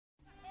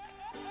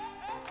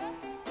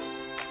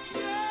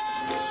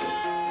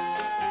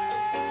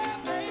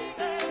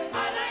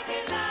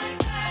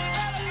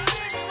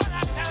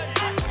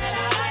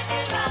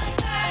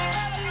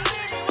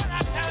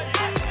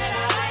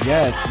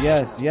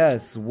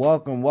Yes.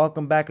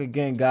 Welcome back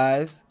again,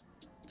 guys,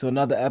 to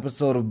another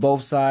episode of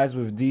Both Sides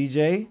with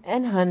DJ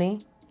and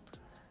Honey.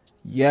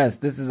 Yes,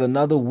 this is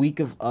another week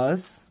of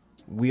us.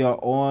 We are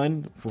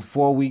on for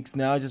 4 weeks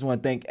now. I just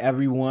want to thank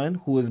everyone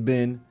who has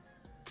been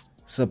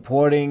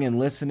supporting and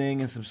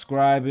listening and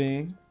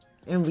subscribing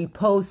and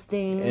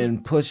reposting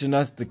and pushing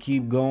us to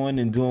keep going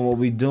and doing what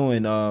we're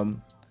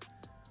doing.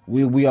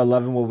 We are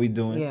loving what we're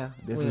doing. Yeah,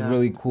 this is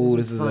really cool.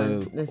 This is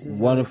a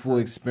wonderful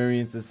really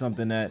experience. It's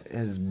something that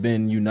has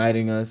been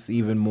uniting us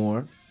even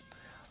more,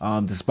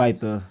 despite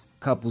the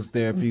couples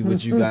therapy,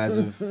 which you guys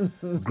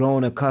have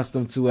grown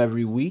accustomed to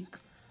every week.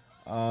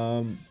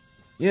 So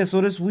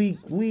this week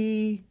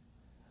we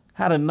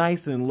had a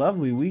nice and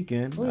lovely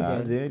weekend. We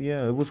did.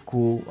 Yeah, it was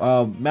cool.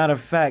 Matter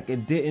of fact,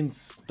 it didn't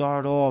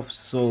start off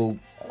so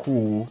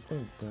cool.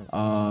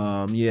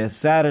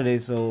 Saturday,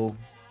 so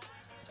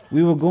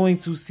we were going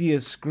to see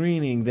a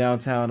screening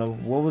downtown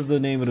of, what was the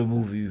name of the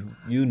movie?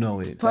 You know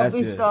it.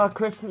 Puppy Star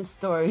Christmas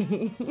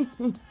Story.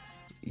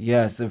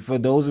 Yes, and for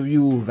those of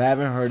you who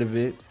haven't heard of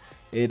it,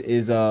 it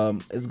is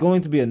it's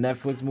going to be a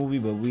Netflix movie,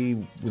 but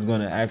we was going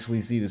to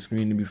actually see the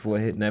screening before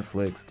it hit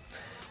Netflix.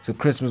 It's a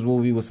Christmas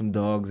movie with some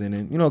dogs in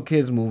it. You know,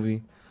 kids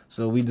movie.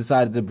 So we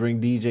decided to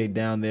bring DJ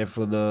down there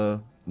for the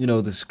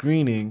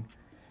screening.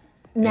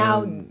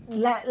 Now,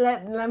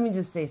 let me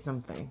just say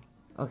something,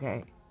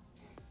 okay?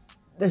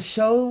 The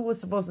show was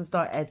supposed to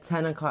start at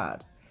 10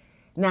 o'clock.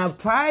 Now,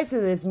 prior to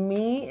this,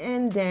 me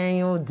and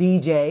Daniel,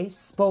 DJ,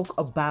 spoke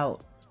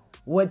about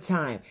what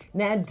time.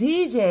 Now,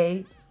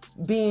 DJ,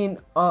 being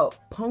a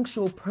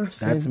punctual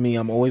person... That's me.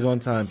 I'm always on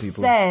time,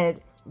 people.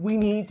 ...said we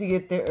need to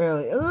get there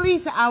early. At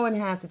least an hour and a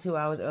half to 2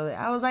 hours early.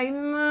 I was like,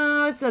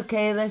 no, it's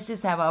okay. Let's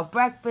just have our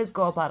breakfast,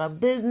 go about our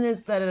business,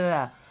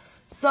 da-da-da.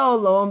 So,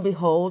 lo and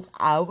behold,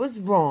 I was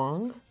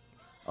wrong,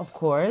 of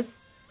course.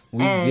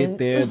 We get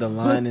there, the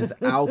line is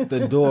out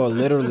the door,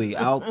 literally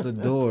out the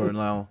door.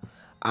 Now,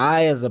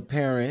 I, as a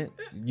parent,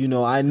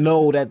 I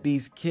know that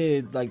these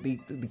kids, like the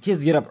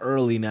kids get up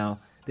early now.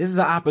 This is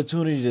an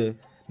opportunity to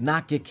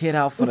knock your kid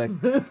out for the,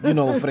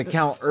 for the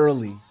count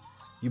early.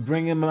 You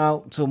bring them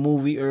out to a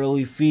movie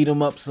early, feed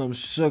them up some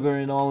sugar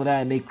and all of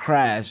that, and they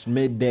crash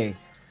midday.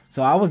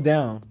 So I was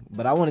down,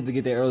 but I wanted to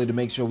get there early to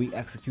make sure we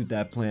execute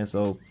that plan.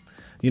 So,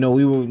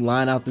 we would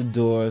line out the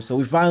door. So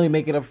we finally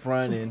make it up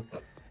front, and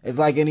it's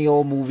like any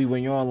old movie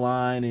when you're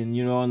online, and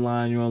you're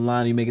online,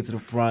 you make it to the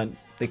front,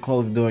 they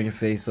close the door in your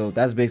face. So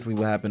that's basically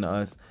what happened to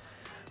us.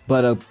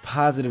 But a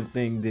positive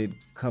thing did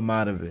come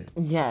out of it.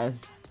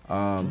 Yes.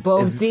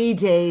 Both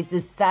DJs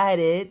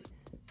decided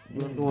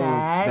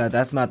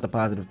that's not the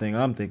positive thing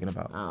I'm thinking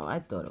about. Oh, I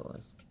thought it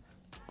was.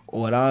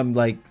 What I'm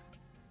like,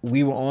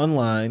 we were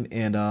online,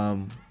 and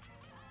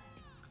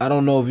I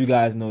don't know if you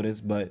guys know this,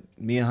 but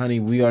me and Honey,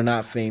 we are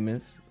not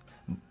famous.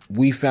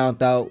 We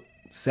found out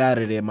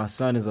Saturday my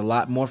son is a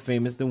lot more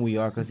famous than we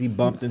are, because he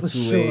bumped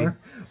into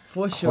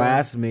a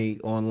classmate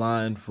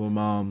online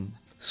from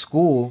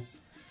school.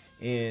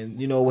 And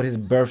with his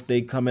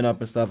birthday coming up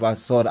and stuff, I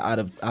saw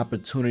the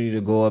opportunity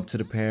to go up to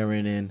the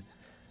parent and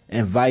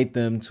invite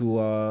them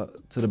to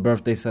the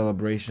birthday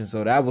celebration.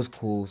 So that was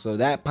cool. So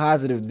that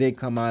positive did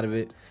come out of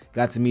it.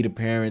 Got to meet a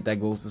parent that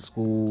goes to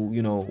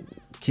school,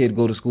 kid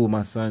go to school with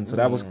my son. So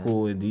that was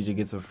cool. And DJ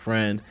gets a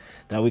friend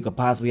that we could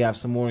possibly have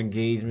some more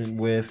engagement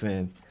with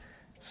and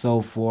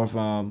so forth.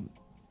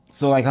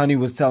 So like Honey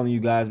was telling you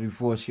guys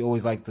before, she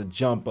always likes to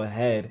jump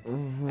ahead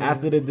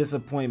after the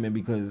disappointment,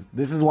 because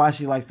this is why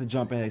she likes to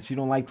jump ahead. She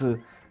don't like to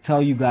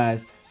tell you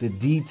guys the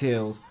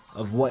details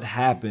of what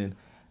happened.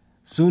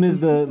 Soon as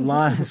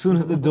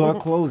the door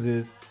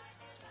closes,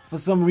 for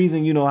some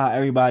reason, you know how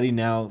everybody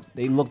now,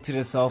 they look to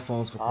their cell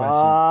phones for questions.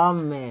 Oh,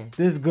 man.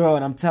 This girl,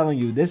 and I'm telling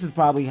you, this is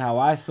probably how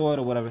I saw it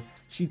or whatever.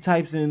 She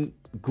types in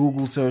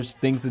Google search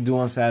things to do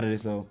on Saturday.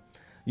 So,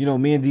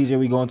 me and DJ,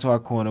 we go into our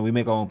corner. We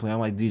make our own plan. I'm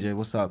like, DJ,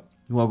 what's up?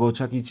 You want to go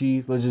Chuck E.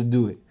 Cheese? Let's just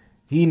do it.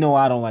 He know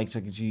I don't like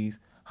Chuck E. Cheese.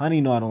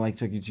 Honey know I don't like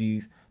Chuck E.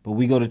 Cheese. But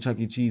we go to Chuck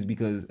E. Cheese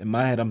because in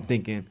my head I'm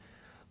thinking,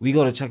 we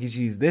go to Chuck E.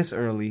 Cheese this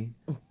early,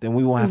 then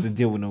we won't have to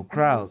deal with no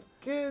crowds.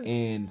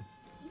 And,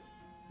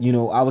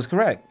 I was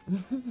correct.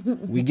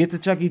 We get to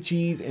Chuck E.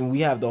 Cheese and we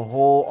have the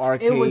whole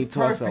arcade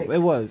to ourselves.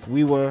 It was.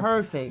 We were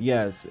perfect.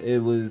 Yes, it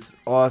was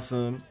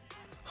awesome.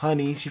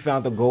 Honey, she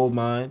found the gold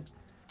mine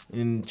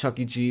in Chuck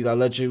E. Cheese. I'll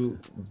let you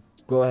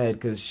go ahead,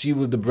 because she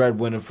was the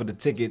breadwinner for the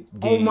ticket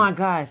game. Oh my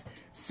gosh.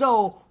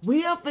 So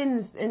we up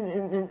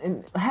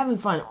in having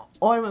fun.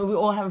 We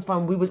all having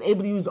fun. We was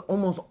able to use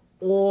almost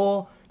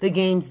all the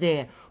games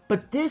there.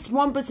 But this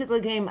one particular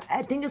game,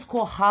 I think it's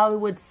called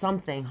Hollywood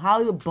something,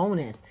 Hollywood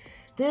Bonus.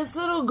 This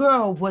little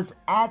girl was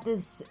at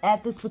this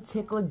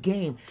particular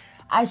game.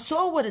 I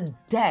saw with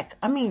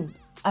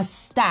a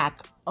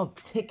stack of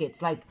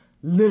tickets, like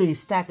literally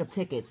stack of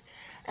tickets.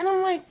 And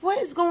I'm like,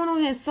 what is going on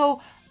here?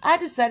 So I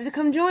decided to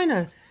come join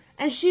her.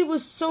 And she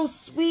was so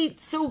sweet,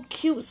 so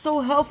cute, so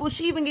helpful.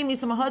 She even gave me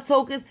some of her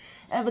tokens.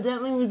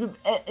 Evidently,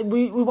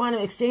 we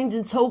wanted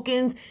exchanging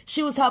tokens.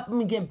 She was helping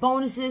me get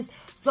bonuses.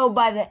 So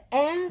by the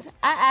end,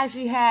 I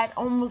actually had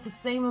almost the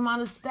same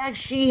amount of stacks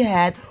she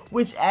had,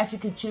 which actually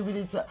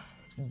contributed to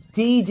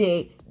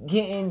DJ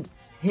getting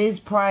his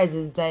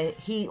prizes that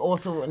he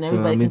also and So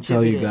everybody let me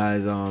tell you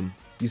contributed. guys,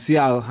 you see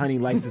how Honey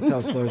likes to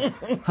tell stories.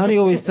 Honey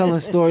always telling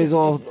stories.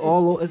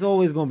 All it's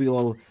always gonna be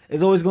all.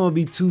 It's always gonna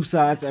be two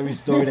sides to every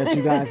story that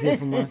you guys hear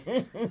from us.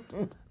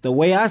 The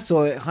way I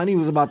saw it, Honey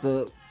was about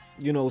to,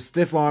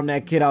 stiff arm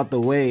that kid out the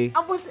way I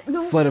was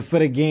no. for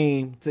the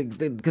game,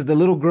 because the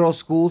little girl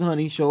schooled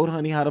Honey, showed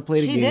Honey how to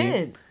play the She game.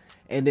 did.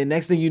 And then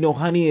next thing you know,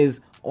 Honey is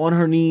on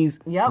her knees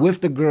Yep. with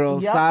the girl,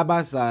 Yep. side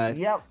by side,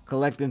 Yep.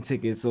 collecting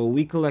tickets. So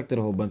we collected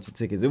a whole bunch of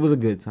tickets. It was a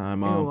good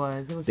time. It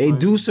was They fun.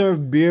 do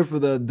serve beer for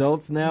the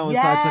adults now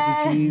inside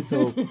Chuck E. Cheese,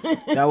 so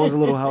that was a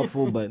little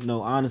helpful. But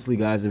no, honestly,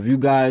 guys, if you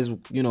guys,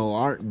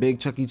 aren't big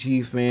Chuck E.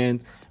 Cheese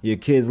fans, your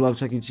kids love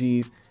Chuck E.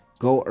 Cheese,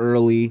 go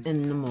early.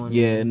 In the morning.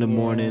 Yeah, in the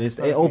morning. It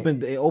okay.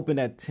 opened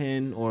at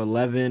 10 or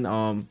 11.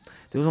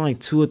 There was only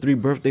 2 or 3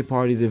 birthday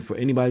parties, and for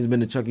anybody who's been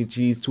to Chuck E.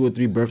 Cheese, 2 or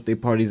 3 birthday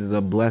parties is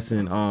a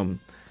blessing.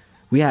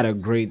 We had a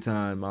great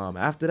time.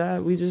 After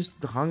that, we just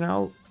hung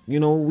out.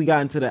 We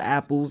got into the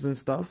apples and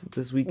stuff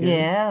this weekend.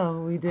 Yeah,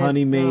 we did.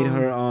 Honey made some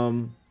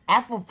her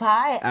apple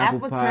pie,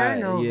 apple pie.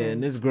 turnover. Yeah,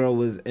 and this girl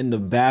was in the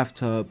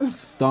bathtub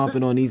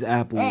stomping on these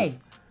apples. Hey.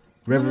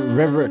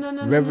 River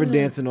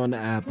dancing on the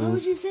Why apples.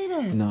 would you say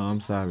that? No,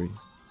 I'm sorry.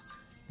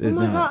 Oh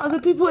my God,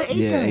 other people ate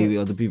yeah, that.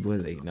 other people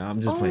has ate. No,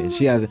 I'm just playing.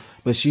 She hasn't,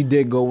 but she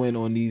did go in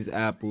on these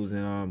apples.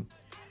 And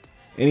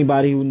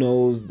anybody who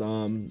knows,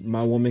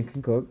 my woman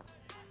can cook.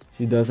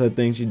 She does her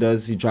thing. She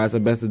tries her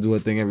best to do her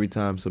thing every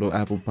time. So those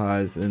apple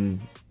pies and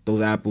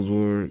those apples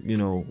were,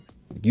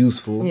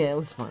 useful. Yeah, it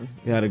was fun.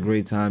 We had a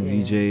great time.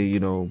 Yeah.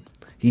 DJ,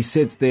 he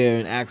sits there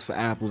and asks for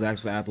apples,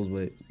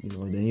 but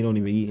then he don't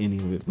even eat any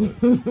of it.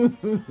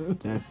 But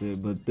that's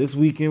it. But this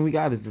weekend we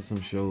got into some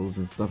shows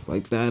and stuff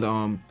like that.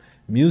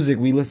 Music,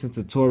 we listened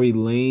to Tory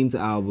Lanez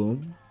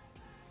album,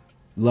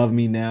 Love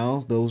Me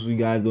Now. Those of you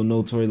guys don't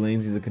know Tory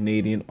Lanez, he's a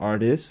Canadian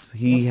artist.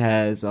 He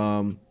has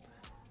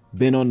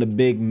been on the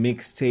big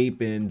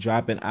mixtape and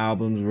dropping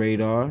albums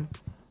radar.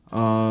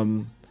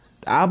 The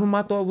album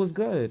I thought was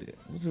good. It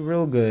was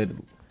real good.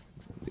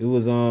 It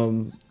was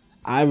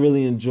I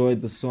really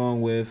enjoyed the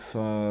song with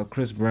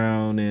Chris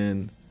Brown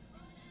and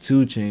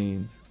 2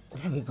 Chainz.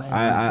 Everybody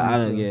I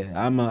listened don't to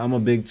yeah. I'm a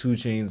big 2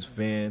 Chainz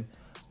fan.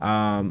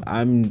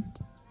 I'm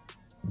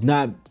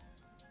not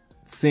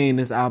saying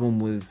this album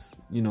was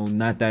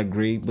not that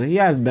great, but he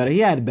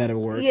had better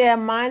work. Yeah,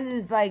 mine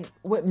is like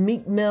with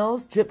Meek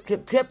Mill's Drip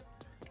Drip Drip.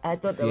 I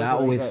thought that See, was I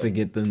really always good.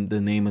 forget the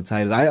name of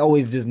titles. I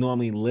always just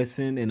normally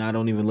listen and I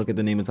don't even look at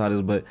the name of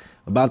titles. But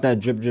about that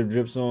Drip Drip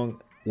Drip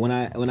song, when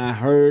I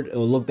heard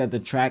or looked at the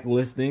track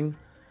listing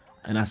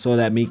and I saw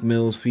that Meek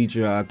Mill's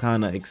feature, I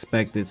kind of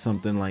expected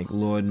something like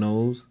Lord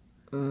Knows.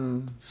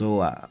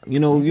 So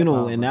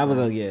and that was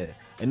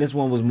and this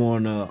one was more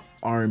on the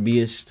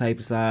R&B-ish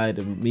type side.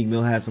 And Meek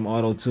Mill had some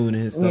auto tune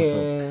in his stuff. Yeah.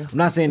 So I'm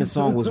not saying the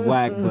song was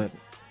whack, but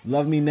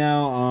Love Me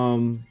Now.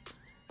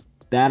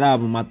 That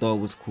album I thought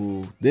was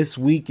cool. This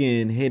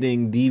weekend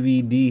hitting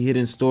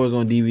stores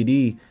on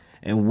DVD,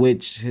 and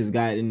which has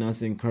gotten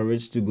us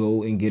encouraged to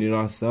go and get it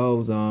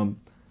ourselves.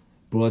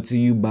 Brought to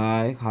you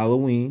by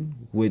Halloween,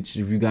 which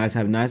if you guys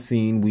have not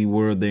seen, we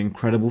were the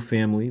Incredible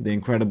Family, the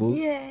Incredibles.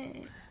 Yeah.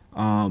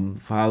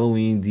 For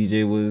Halloween,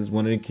 DJ was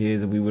one of the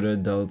kids and we were the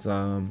adults.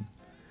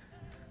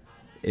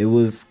 It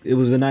was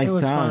a nice It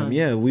was time. fun.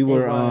 Yeah, we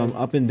were It was.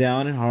 up and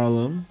down in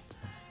Harlem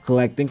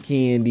collecting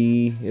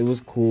candy. It was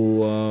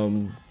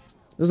cool.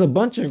 There's a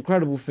bunch of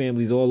Incredible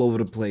families all over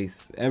the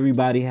place.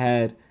 Everybody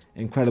had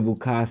incredible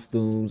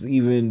costumes.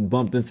 Even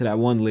bumped into that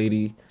one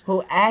lady.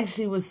 Who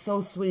actually was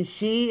so sweet.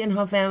 She and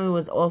her family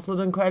was also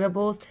the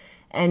Incredibles,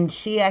 and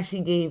she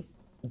actually gave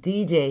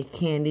DJ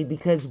candy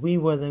because we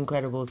were the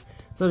Incredibles.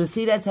 So to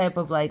see that type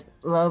of like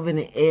love in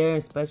the air,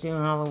 especially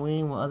on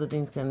Halloween when other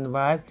things can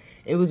arrive,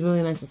 it was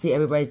really nice to see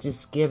everybody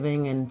just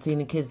giving and seeing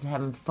the kids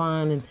having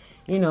fun. And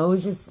it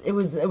was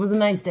a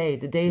nice day.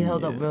 The day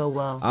held up real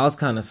well. I was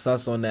kind of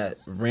sus on that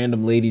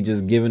random lady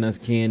just giving us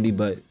candy,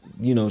 but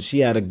she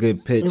had a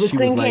good pitch. It was she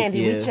clean was like, candy.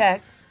 yeah, We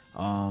checked.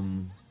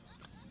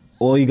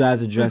 all you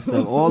guys are dressed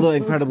up. All the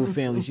Incredible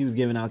family, she was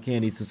giving out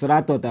candy to. So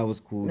I thought that was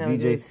cool. That was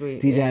DJ really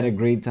sweet, DJ yeah. had a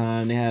great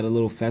time. They had a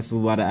little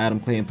festival by the Adam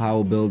Clayton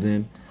Powell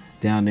building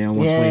down there on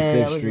Yeah, 125th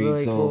that was Street.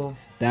 really So cool.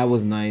 that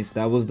was nice.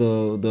 That was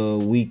the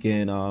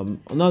weekend.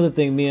 Another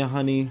thing, me and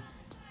Honey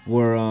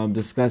were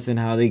discussing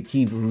how they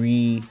keep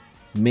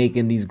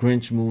remaking these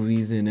Grinch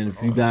movies, and then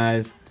if you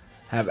guys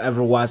have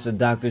ever watched a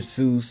Dr.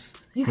 Seuss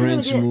You can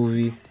never Grinch get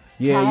movie,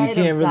 yeah, you tired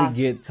can't of really Doc-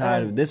 get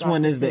tired of it. This Dr.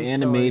 one is the Seuss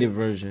animated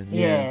stories. version.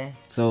 Yeah.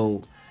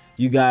 So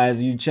you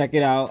guys, you check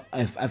it out.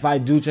 If I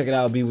do check it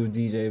out, I'll be with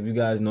DJ. If you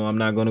guys know, I'm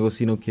not gonna go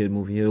see no kid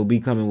movie. He'll be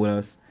coming with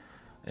us,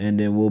 and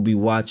then we'll be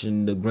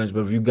watching the Grinch.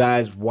 But if you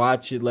guys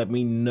watch it, let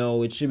me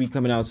know. It should be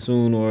coming out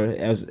soon, or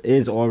as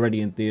is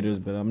already in theaters,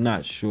 but I'm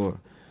not sure.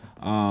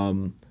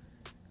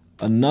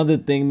 Another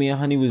thing me and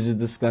Honey was just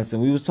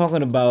discussing, we was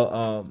talking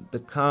about the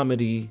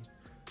comedy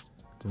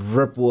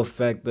ripple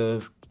effect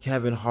of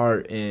Kevin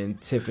Hart and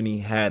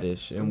Tiffany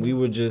Haddish, and we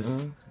were just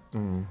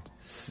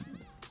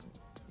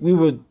we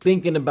were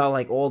thinking about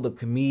like all the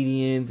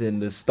comedians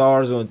and the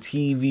stars on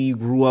TV you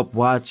grew up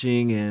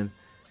watching, and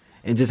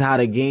just how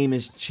the game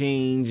has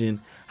changed and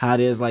how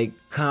there's like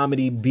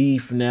comedy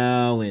beef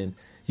now, and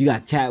you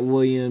got Cat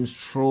Williams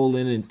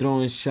trolling and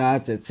throwing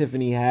shots at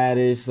Tiffany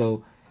Haddish.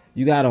 So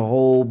you got a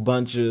whole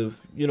bunch of,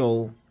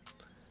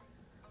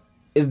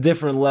 it's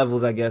different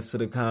levels, I guess, to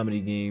the comedy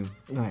game,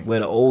 Right. where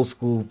the old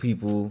school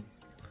people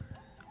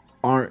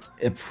aren't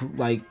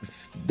like,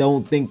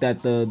 don't think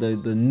that the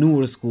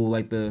newer school,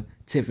 like the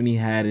Tiffany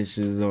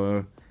Haddishes,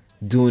 are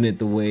doing it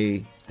the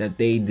way that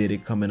they did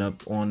it, coming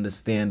up on the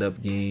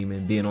stand-up game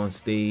and being on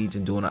stage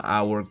and doing an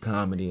hour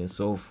comedy and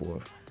so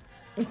forth.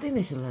 I think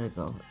they should let it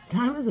go.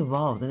 Time has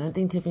evolved, and I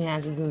think Tiffany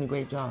Haddish is doing a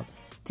great job.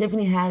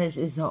 Tiffany Haddish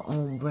is her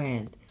own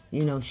brand.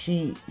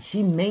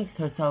 She makes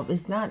herself.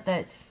 It's not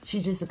that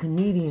she's just a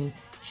comedian.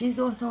 She's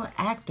also an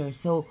actor.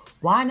 So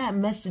why not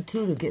mesh the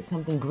two to get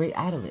something great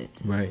out of it?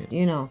 Right.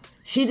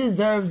 She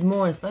deserves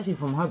more, especially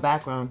from her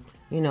background.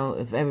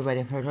 If everybody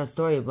have heard her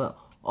story. But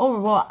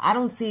overall, I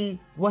don't see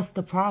what's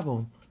the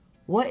problem.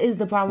 What is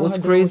the problem? What's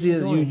with her doing crazy what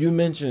is she's doing? you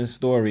mentioned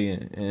story,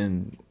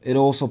 and it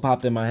also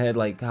popped in my head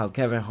like how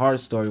Kevin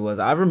Hart's story was.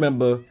 I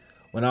remember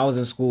when I was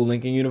in school,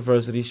 Lincoln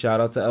University, shout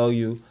out to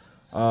LU.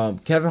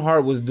 Kevin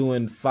Hart was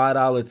doing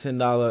 $5,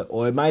 $10,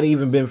 or it might have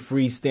even been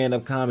free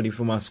stand-up comedy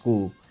for my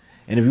school.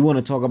 And if you want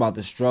to talk about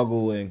the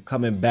struggle and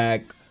coming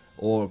back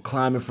or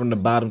climbing from the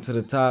bottom to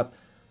the top,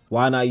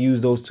 why not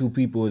use those two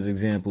people as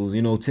examples?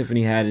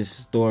 Tiffany had his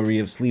story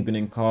of sleeping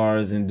in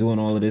cars and doing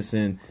all of this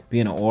and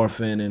being an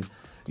orphan, and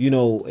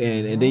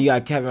and then you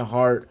got Kevin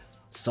Hart,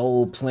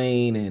 soul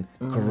plane and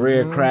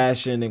career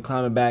crashing and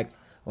climbing back.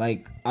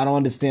 Like, I don't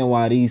understand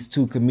why these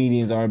two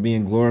comedians aren't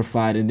being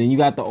glorified. And then you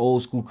got the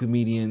old school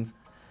comedians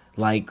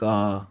like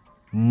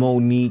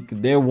Monique.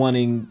 They're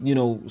wanting,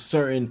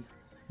 certain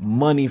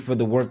money for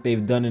the work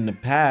they've done in the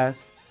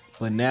past,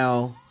 but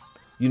now,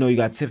 you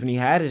got Tiffany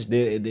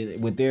Haddish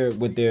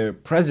with their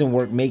present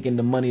work making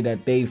the money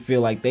that they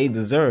feel like they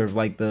deserve,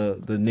 like the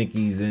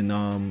Nickies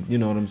and you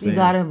know what I'm saying. You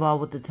got to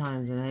evolve with the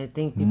times, and I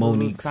think people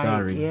Monique, lose sight.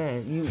 sorry. Yeah,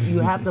 you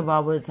have to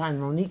evolve with the times.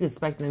 Monique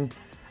expecting,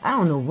 I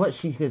don't know what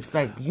she could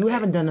expect. You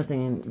haven't done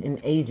nothing in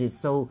ages,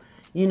 so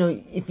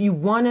if you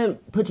want to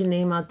put your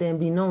name out there and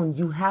be known,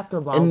 you have to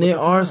evolve. And with there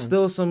the are times.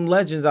 still some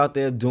legends out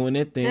there doing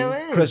their thing. There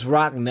is. Chris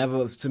Rock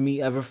never, to me,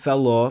 ever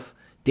fell off.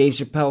 Dave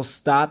Chappelle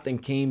stopped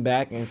and came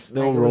back and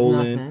still Like it was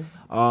rolling.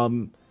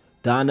 nothing.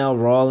 Donnell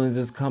Rawlings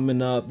is coming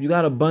up. You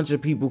got a bunch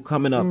of people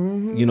coming up,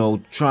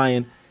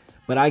 trying.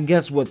 But I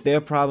guess what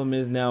their problem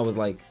is now is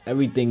like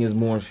everything is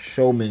more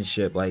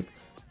showmanship. Like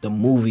the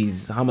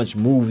movies, how much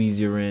movies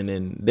you're in,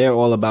 and they're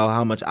all about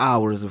how much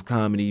hours of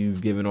comedy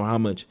you've given or how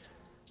much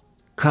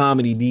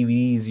comedy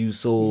DVDs you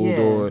sold, Yeah,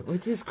 or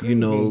which is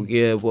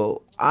crazy.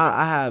 Well,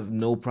 I have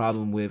no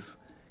problem with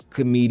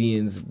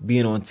comedians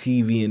being on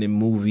TV and in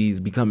movies,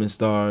 becoming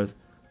stars.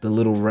 The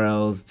Little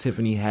Rels,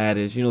 Tiffany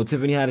Haddish.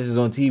 Tiffany Haddish is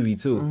on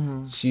TV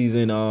too. She's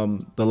in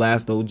The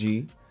Last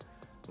OG,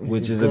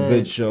 which is a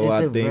good show.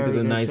 I think it's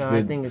a nice, show. I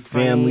good think it's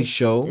family funny.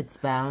 show. It's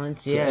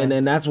balanced, So- yeah. and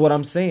then that's what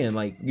I'm saying.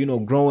 Like,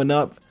 growing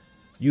up,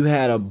 you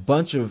had a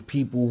bunch of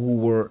people who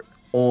were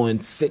on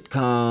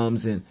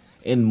sitcoms and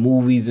in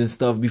movies and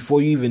stuff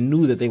before you even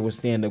knew that they were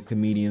stand-up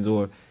comedians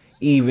or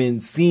even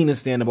seen a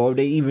stand-up or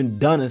they even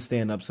done a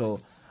stand-up.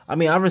 So, I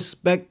mean, I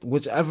respect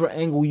whichever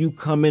angle you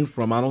come in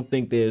from. I don't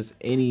think there's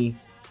any,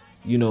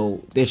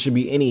 there should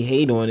be any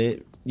hate on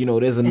it. There's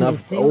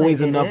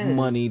always like it enough is.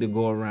 money to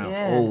go around.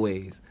 Yeah.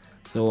 Always.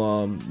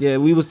 So,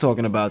 we was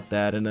talking about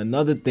that. And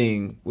another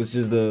thing, which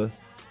is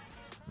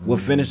what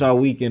finished our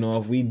weekend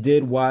off, we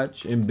did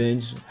watch and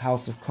binge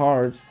House of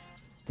Cards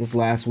this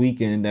last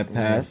weekend that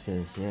passed.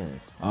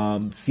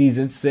 Yes.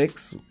 Season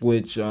 6,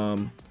 which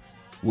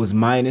was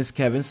minus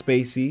Kevin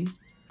Spacey.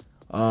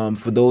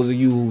 For those of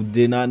you who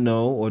did not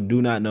know or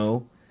do not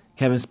know,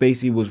 Kevin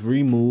Spacey was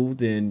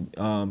removed and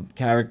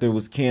character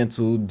was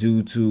canceled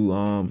due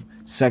to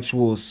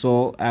sexual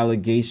assault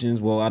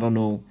allegations. Well, I don't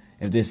know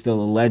if they're still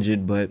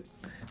alleged, but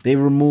they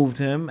removed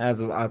him as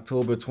of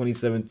October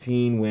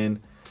 2017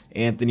 when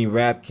Anthony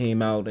Rapp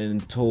came out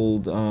and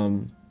told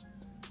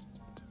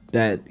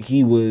that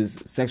he was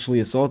sexually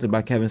assaulted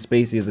by Kevin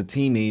Spacey as a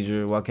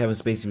teenager while Kevin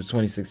Spacey was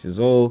 26 years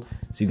old.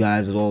 So you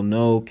guys all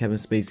know Kevin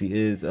Spacey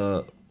is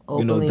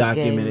Openly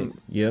documented. gay.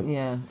 Yep.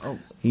 Yeah.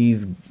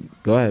 He's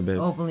go ahead, babe.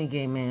 Openly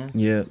gay man.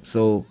 Yeah.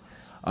 So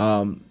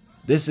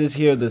this is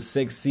here the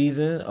 6th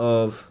season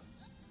of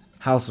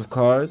House of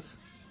Cards.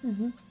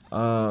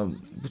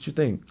 What you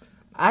think?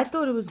 I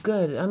thought it was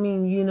good. I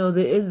mean,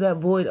 there is that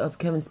void of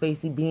Kevin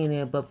Spacey being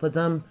there, but for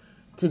them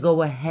to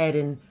go ahead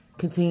and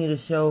continue the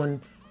show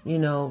and,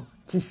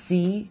 to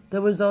see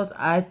the results,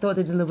 I thought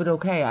they delivered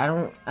okay. I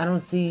don't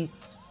see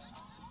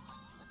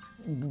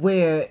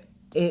where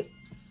it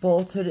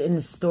faltered in the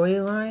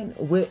storyline,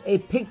 where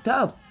it picked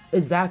up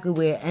exactly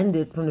where it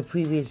ended from the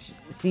previous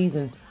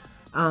season.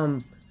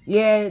 You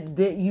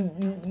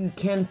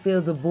can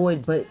feel the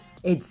void, but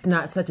it's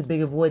not such a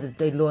big a void that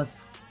they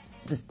lost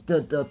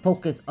the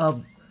focus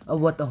of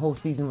what the whole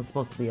season was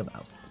supposed to be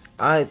about?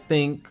 I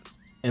think,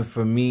 and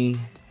for me,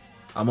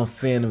 I'm a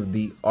fan of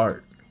the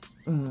art.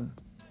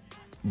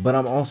 But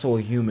I'm also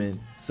a human.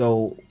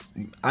 So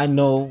I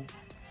know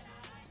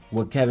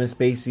what Kevin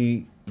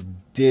Spacey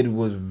did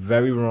was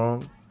very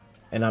wrong.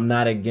 And I'm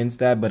not against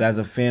that. But as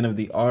a fan of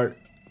the art,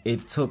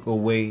 it took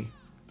away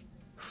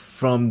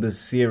from the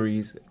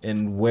series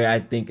and where I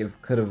think it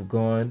could have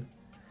gone.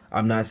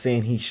 I'm not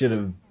saying he should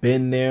have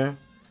been there.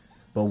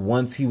 But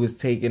once he was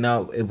taken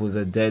out, it was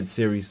a dead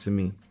series to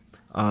me.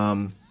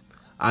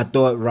 I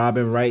thought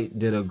Robin Wright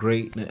did a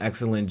great and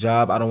excellent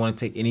job. I don't want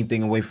to take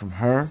anything away from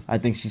her. I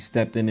think she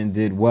stepped in and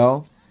did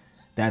well.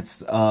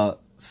 That's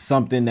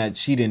something that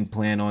she didn't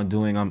plan on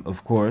doing,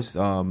 of course.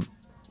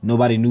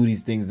 Nobody knew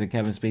these things that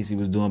Kevin Spacey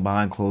was doing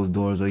behind closed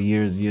doors or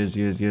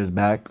years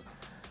back.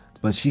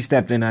 But she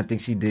stepped in. I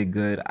think she did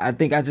good. I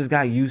think I just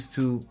got used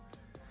to,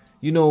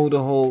 the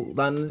whole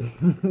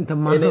the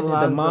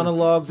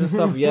monologues and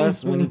stuff.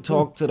 Yes, when he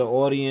talked to the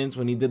audience,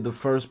 when he did the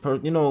first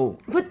person,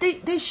 But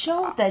they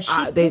showed that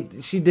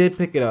she did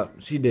pick it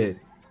up. She did.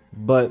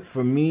 But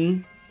for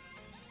me,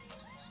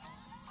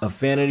 a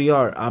fan of the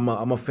art. I'm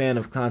a fan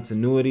of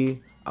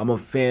continuity. I'm a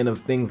fan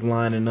of things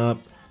lining up.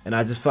 And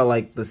I just felt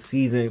like the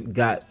season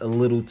got a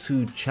little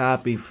too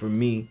choppy for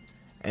me.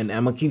 And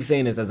I'm going to keep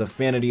saying this as a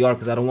fan of the art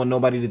because I don't want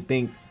nobody to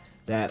think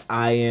that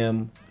I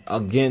am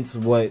against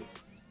what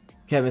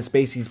Kevin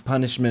Spacey's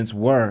punishments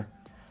were.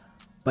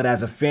 But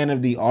as a fan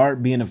of the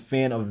art, being a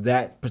fan of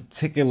that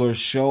particular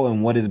show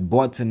and what is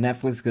brought to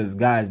Netflix, because,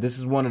 guys, this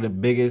is one of the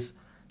biggest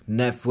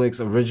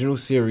Netflix original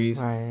series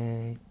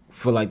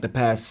for like the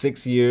past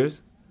 6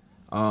 years,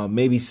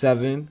 maybe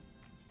 7,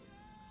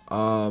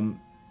 that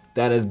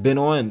has been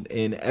on.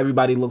 And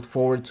everybody looked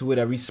forward to it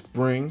every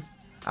spring.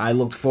 I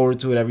looked forward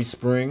to it every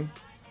spring.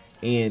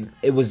 And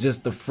it was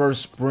just the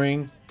first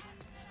spring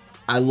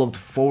I looked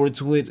forward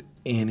to it,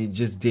 and it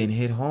just didn't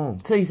hit home.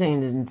 So you're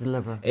saying it didn't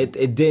deliver? It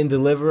didn't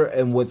deliver,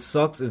 and what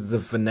sucks is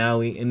the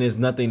finale, and there's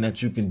nothing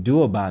that you can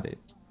do about it.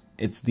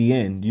 It's the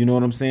end. You know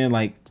what I'm saying?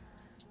 Like,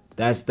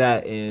 that's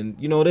that. And,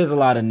 there's a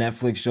lot of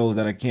Netflix shows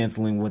that are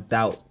canceling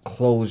without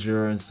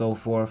closure and so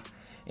forth.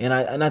 And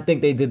I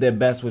think they did their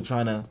best with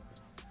trying to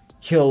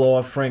kill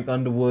off Frank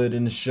Underwood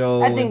in the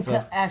show. I think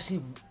to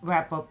actually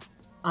wrap up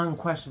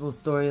unquestionable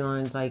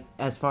storylines, like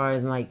as far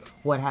as like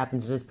what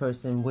happened to this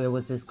person, where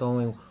was this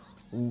going,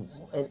 and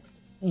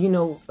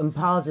in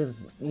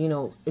politics,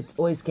 it's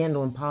always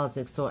scandal in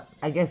politics. So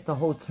I guess the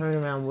whole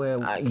turnaround where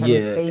Kevin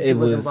Spacey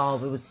was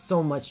involved, it was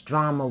so much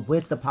drama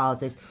with the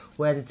politics.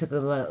 Whereas it took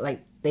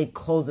they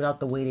closed it out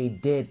the way they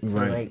did.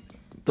 Right.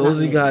 Those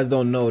of you guys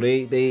don't know,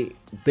 they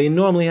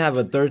normally have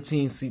a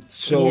 13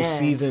 show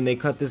season. They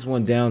cut this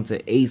one down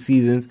to 8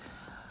 seasons.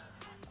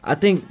 I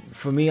think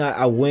for me,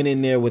 I went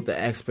in there with the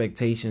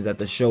expectations that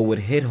the show would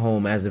hit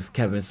home as if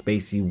Kevin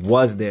Spacey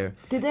was there.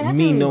 Did they have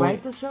to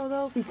rewrite the show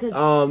though?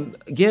 Because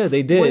yeah,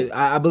 they did.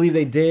 I believe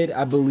they did.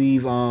 I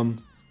believe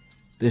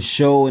the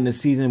show and the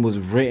season was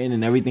written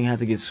and everything had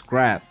to get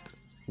scrapped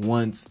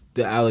once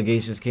the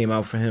allegations came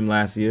out for him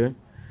last year.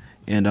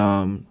 And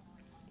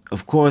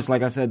of course,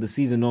 like I said, the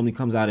season normally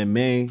comes out in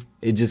May.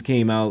 It just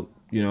came out,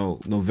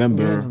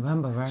 November. Yeah,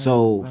 November, right?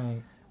 So.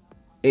 Right.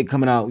 It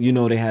coming out,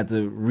 they had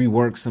to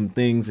rework some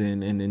things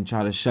and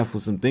try to shuffle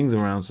some things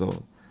around.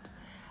 So,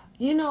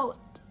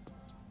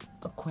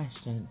 a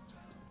question: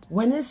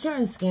 when there's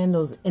certain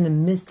scandals in the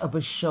midst of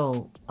a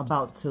show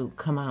about to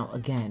come out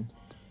again,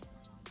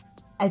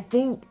 I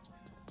think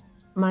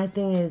my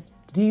thing is,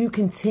 do you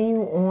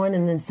continue on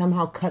and then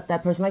somehow cut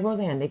that person? Like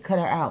Roseanne, they cut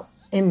her out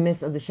in the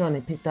midst of the show and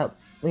they picked up,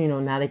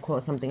 now they call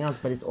it something else,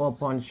 but it's all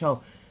part of the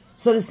show.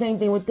 So the same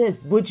thing with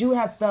this. Would you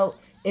have felt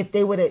if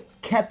they would have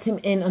kept him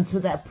in until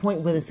that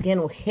point where the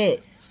scandal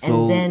hit,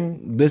 and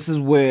then... This is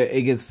where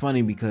it gets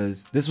funny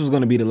because this was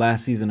going to be the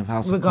last season of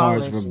House of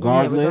Cards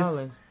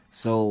regardless.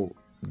 So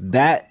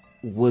that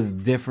was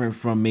different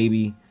from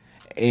maybe...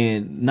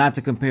 And not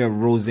to compare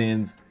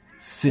Roseanne's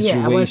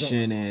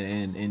situation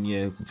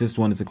and just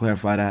wanted to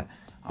clarify that.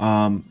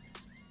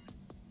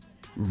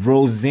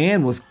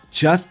 Roseanne was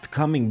just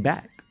coming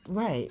back.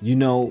 Right.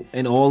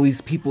 And all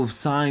these people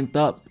signed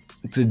up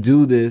to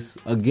do this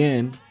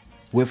again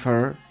with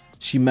her.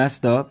 She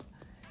messed up,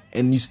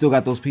 and you still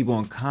got those people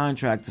on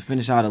contract to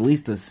finish out at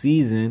least a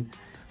season.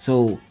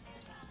 So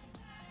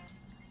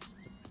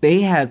they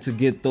had to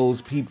get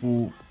those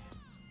people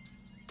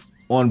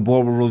on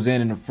board with Roseanne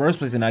in the first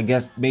place, and I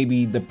guess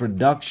maybe the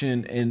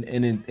production in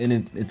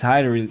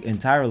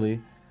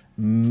entirely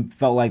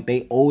felt like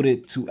they owed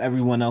it to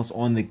everyone else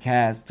on the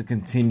cast to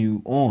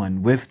continue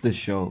on with the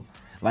show.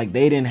 Like,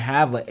 they didn't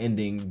have an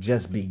ending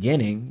just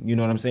beginning. You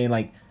know what I'm saying?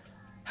 Like,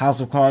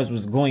 House of Cards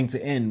was going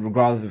to end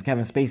regardless if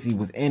Kevin Spacey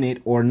was in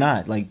it or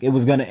not. Like, it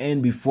was going to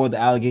end before the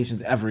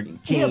allegations ever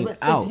came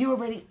out. If you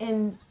already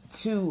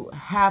into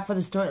half of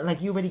the story, like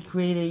you already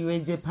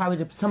did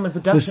probably some of the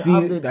production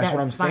of the That's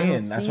what I'm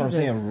saying. That's what I'm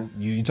saying.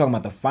 You're talking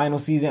about the final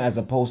season as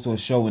opposed to a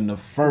show in the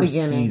first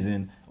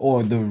season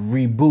or the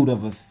reboot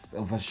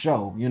of a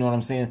show. You know what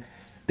I'm saying?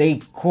 they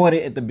caught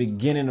it at the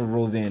beginning of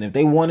Roseanne. If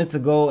they wanted to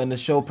go, and the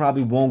show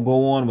probably won't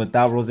go on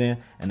without Roseanne.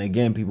 And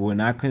again, people, we're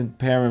not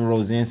comparing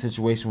Roseanne's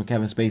situation with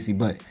Kevin Spacey,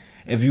 but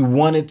if you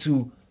wanted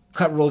to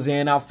cut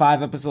Roseanne out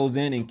 5 episodes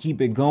in and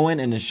keep it going,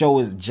 and the show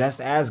is just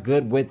as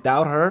good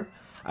without her,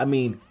 I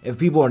mean, if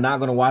people are not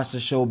going to watch the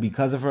show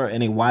because of her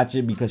and they watch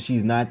it because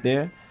she's not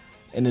there,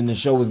 and then the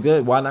show is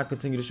good, why not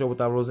continue the show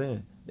without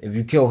Roseanne? If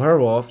you kill her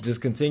off,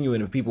 just continue,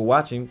 and if people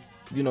watching,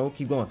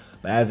 keep going.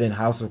 But as in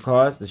House of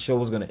Cards, the show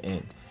was going to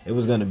end. It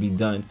was going to be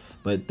done.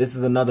 But this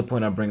is another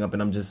point I bring up,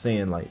 and I'm just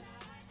saying, like,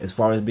 as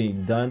far as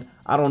being done,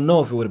 I don't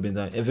know if it would have been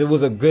done. If it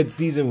was a good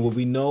season, would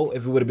we know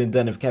if it would have been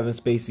done if Kevin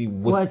Spacey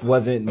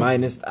wasn't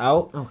minused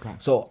out? Okay.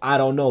 So I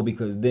don't know,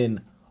 because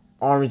then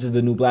Orange is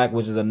the New Black,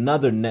 which is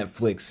another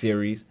Netflix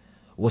series,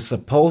 was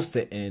supposed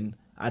to end.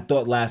 I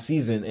thought last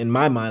season, in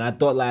my mind,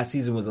 last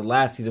season was the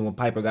last season when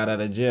Piper got out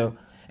of jail,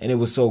 and it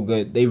was so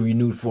good. They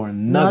renewed for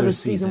another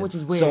season, which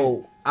is weird.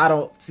 So I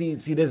don't see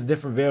there's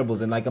different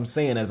variables, and like I'm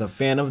saying, as a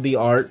fan of the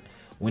art,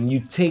 when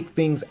you take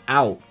things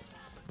out,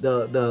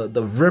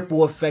 the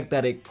ripple effect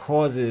that it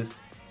causes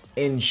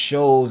in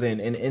shows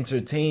and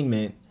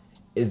entertainment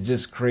is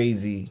just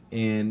crazy,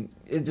 and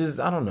it just,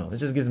 I don't know, it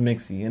just gets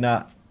mixy.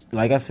 And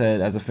like I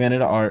said, as a fan of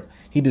the art,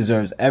 he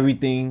deserves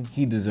everything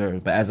he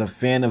deserves. But as a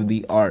fan of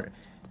the art,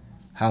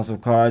 House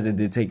of Cards, it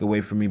did take away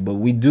from me. But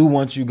we do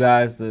want you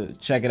guys to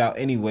check it out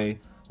anyway.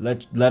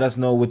 Let us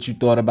know what you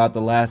thought about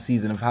the last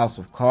season of House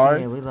of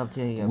Cards. Yeah, we love to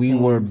hear your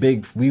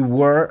opinions. We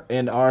were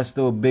and are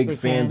still big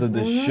fans of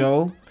the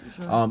show.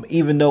 Sure.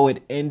 Even though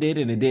it ended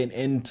and it didn't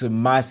end to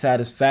my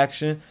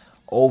satisfaction,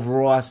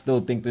 overall I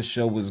still think the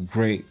show was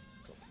great.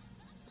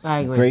 I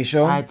agree. Great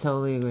show? I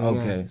totally agree.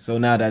 Okay, so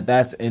now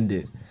that's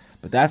ended.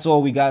 But that's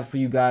all we got for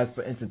you guys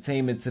for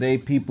entertainment today,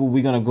 people.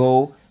 We're going to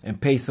go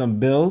and pay some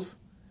bills.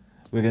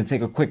 We're going to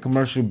take a quick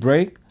commercial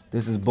break.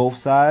 This is Both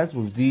Sides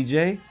with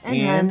DJ.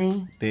 And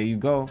Honey. There you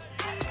go.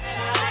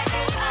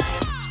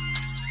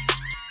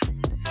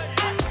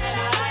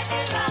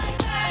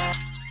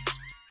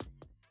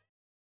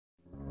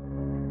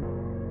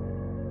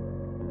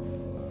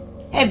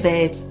 Hey,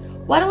 babes.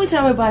 Why don't we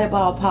tell everybody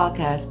about our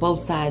podcast, Both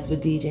Sides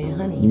with DJ and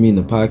Honey? You mean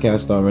the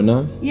podcast starring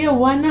us? Yeah,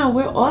 why not?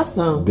 We're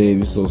awesome. Babe,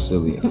 you're so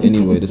silly.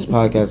 Anyway, this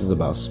podcast is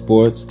about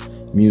sports,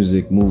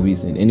 music,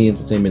 movies, and any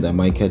entertainment that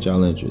might catch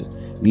our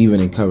interest. We even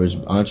encourage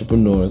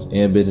entrepreneurs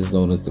and business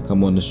owners to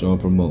come on the show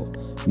and promote.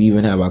 We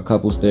even have our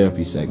couples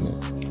therapy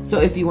segment. So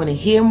if you want to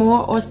hear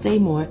more or say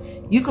more,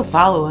 you can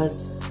follow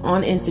us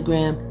on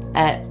Instagram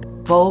at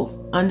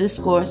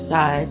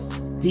both_sides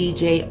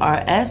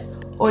DJRS,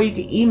 or you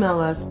can email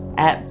us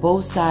at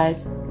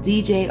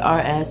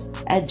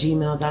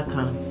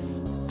bothsidesdjrs@gmail.com.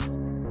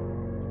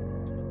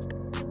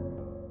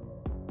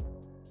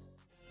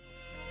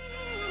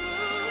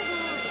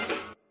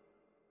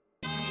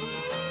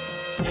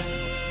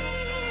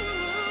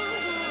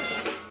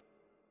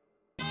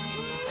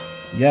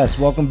 Yes,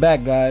 welcome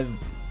back, guys.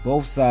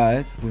 Both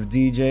Sides with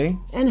DJ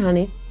and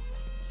Honey.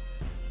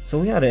 So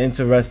we had an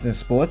interesting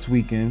sports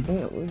weekend.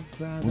 It was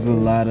a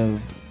lot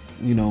of,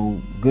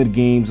 good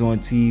games on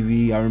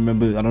TV. I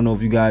don't know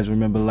if you guys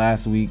remember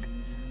last week,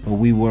 but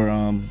we were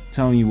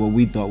telling you what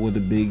we thought were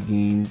the big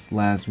games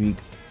last week.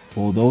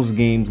 Well, those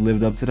games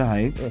lived up to the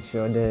hype. It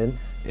sure did.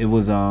 It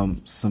was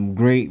some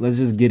great. Let's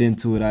just get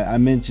into it. I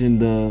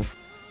mentioned the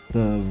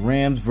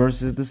Rams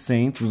versus the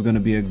Saints was going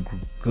to be a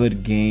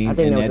good game. I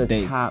think that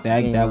was top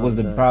game. That was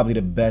probably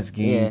the best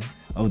game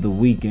of the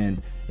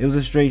weekend. It was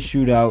a straight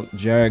shootout.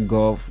 Jared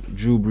Goff,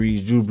 Drew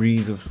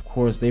Brees, of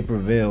course, they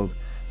prevailed.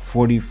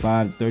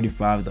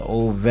 45-35. The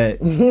old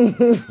vet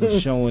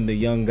was showing the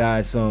young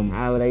guys some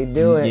how they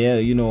do it.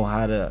 Yeah,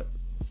 how to.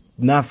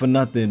 Not for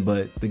nothing,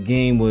 but the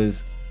game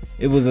was.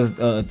 It was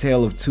a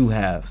tale of two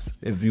halves,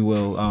 if you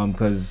will,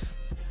 because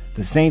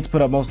the Saints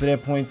put up most of their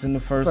points in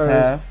the first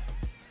half,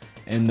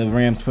 and the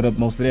Rams put up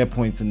most of their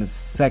points in the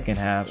second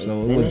half.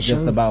 So it was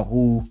just about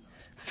who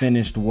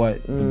finished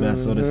what the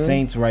best. So the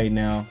Saints right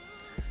now,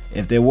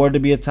 if there were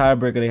to be a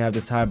tiebreaker, they have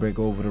the tiebreaker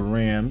over the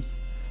Rams.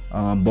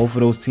 Both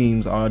of those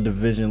teams are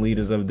division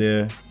leaders of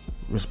their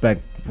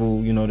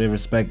respectful, their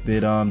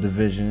respected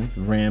divisions.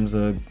 Rams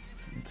are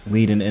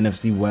leading the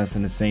NFC West,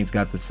 and the Saints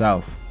got the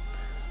South.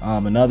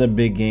 Another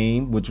big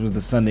game, which was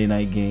the Sunday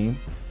night game,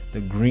 the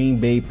Green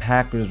Bay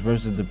Packers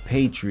versus the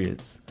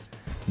Patriots.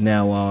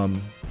 Now,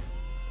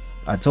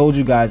 I told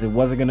you guys it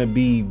wasn't going to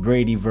be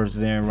Brady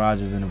versus Aaron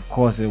Rodgers, and of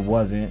course it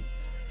wasn't.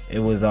 It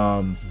was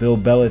Bill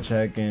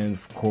Belichick, and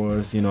of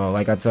course,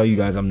 like I tell you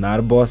guys, I'm not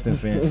a Boston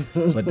fan,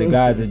 but the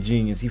guy's a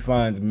genius. He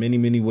finds many,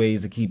 many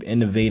ways to keep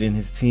innovating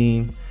his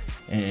team,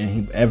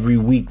 and every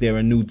week they're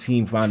a new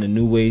team finding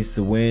new ways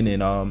to win,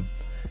 and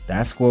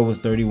that score was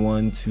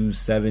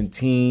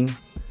 31-17.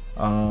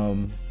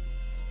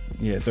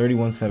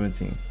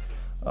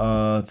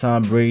 31-17.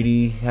 Tom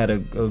Brady had a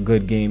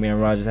good game.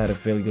 Aaron Rodgers had a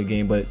fairly good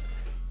game, but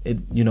it,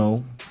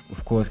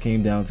 of course,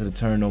 came down to the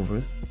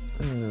turnovers.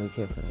 I didn't really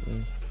care for that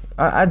game.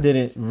 I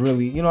didn't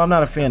really, I'm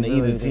not a fan of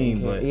either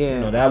team, but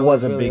that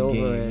was a big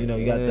game.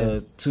 You got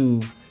the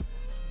two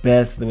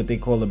what they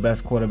call the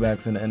best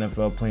quarterbacks in the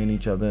NFL playing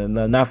each other.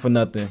 Not for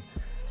nothing,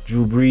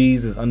 Drew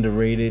Brees is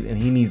underrated, and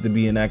he needs to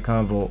be in that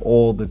convo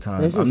all the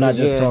time. I'm not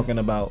just talking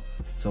about.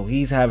 So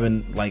he's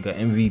having like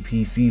an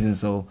MVP season.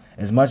 So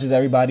as much as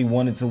everybody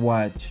wanted to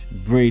watch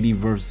Brady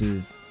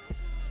versus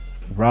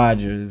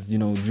Rodgers,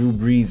 Drew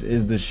Brees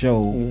is the show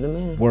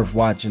worth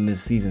watching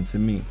this season to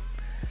me.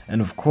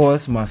 And of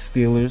course, my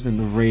Steelers and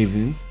the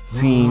Ravens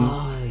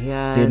teams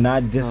did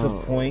not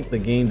disappoint. The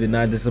game did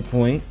not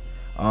disappoint.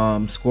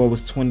 Score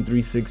was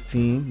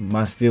 23-16.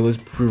 My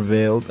Steelers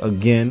prevailed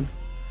again.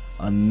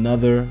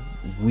 Another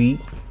week.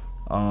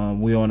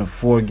 We're on a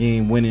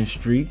 4-game winning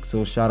streak.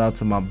 So shout out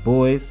to my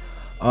boys.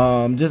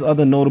 Just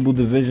other notable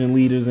division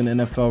leaders in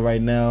the NFL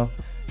right now.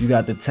 You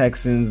got the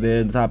Texans.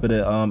 They're at the top of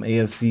the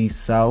AFC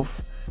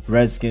South.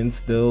 Redskins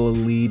still a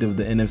lead of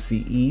the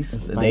NFC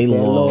East. They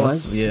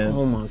lost. Yeah.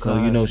 Oh my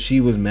God. So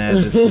she was mad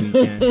this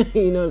weekend.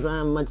 He knows I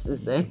have much to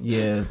say.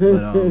 Yeah,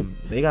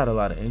 but they got a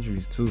lot of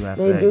injuries too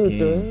after that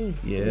game.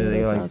 Yeah,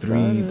 they got like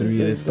three of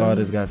their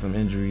starters got some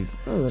injuries.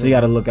 So you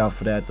got to look out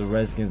for that. The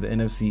Redskins, the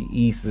NFC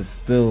East is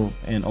still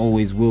and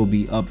always will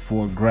be up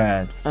for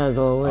grabs. As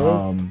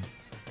always.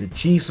 The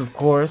Chiefs, of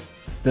course,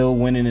 still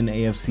winning in the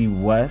AFC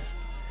West.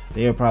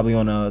 They're probably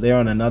they're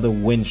on another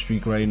win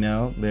streak right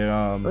now.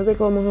 They're what they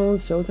call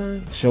Mahomes?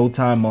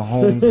 Showtime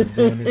Mahomes is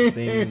doing his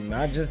thing.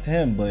 Not just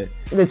him, but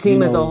the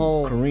team as a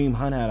whole. Kareem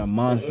Hunt had a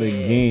monster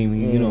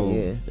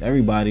game.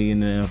 Everybody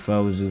in the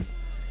NFL was just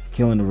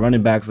killing the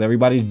running backs.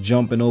 Everybody's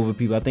jumping over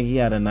people. I think he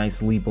had a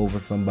nice leap over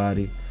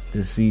somebody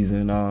this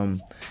season.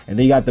 And then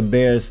you got the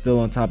Bears still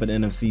on top of the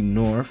NFC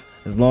North.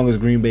 As long as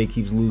Green Bay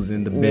keeps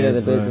losing, the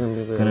Bears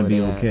are gonna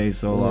be okay.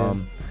 So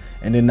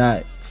and they're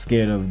not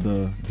scared of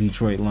the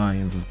Detroit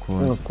Lions, of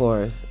course. Of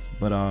course.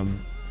 But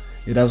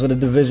that's what the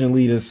division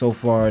leaders so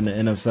far in the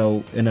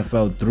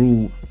NFL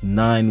through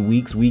 9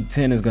 weeks. Week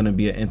 10 is going to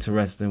be an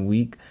interesting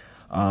week.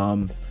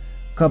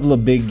 Couple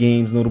of big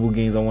games, notable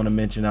games I want to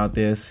mention out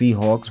there.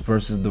 Seahawks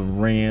versus the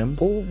Rams.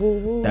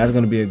 That's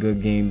going to be a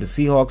good game. The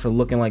Seahawks are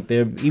looking like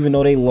even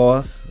though they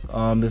lost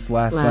this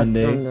last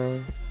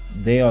Sunday,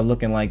 they are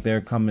looking like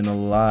they're coming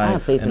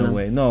alive in a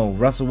way. No,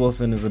 Russell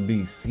Wilson is a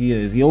beast. He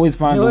is. He always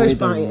finds a way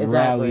to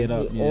rally it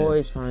up. He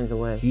always finds a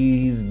way.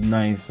 He's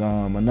nice.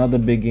 Another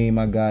big game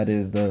I got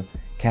is the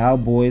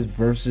Cowboys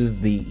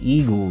versus the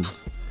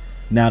Eagles.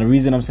 Now, the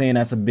reason I'm saying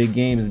that's a big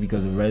game is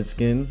because the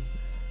Redskins,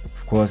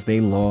 of course, they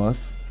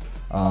lost.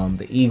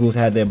 The Eagles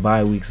had their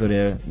bye week, so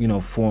they're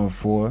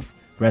 4-4.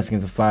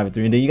 Redskins are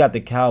 5-3, and then you got the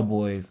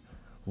Cowboys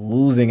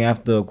losing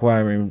after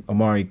acquiring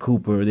Amari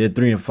Cooper. They're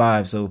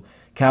 3-5, so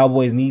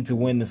Cowboys need to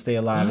win to stay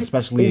alive,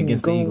 especially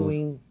against the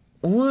Eagles.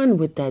 On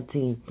with that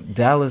team.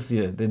 Dallas,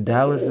 the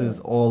Dallas is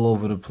all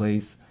over the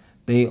place.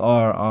 They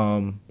are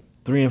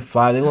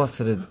 3-5. They lost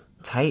to the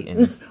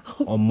Titans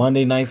on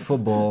Monday Night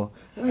Football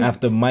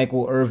after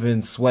Michael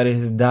Irvin sweated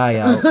his die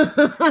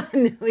out.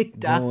 Nearly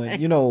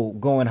died.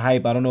 Going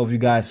hype. I don't know if you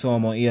guys saw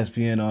him on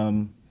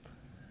ESPN.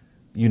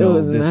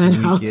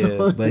 This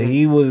week, but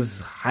he was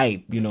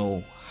hype.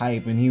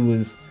 And he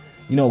was.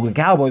 The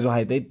Cowboys were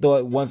hype. They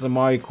thought once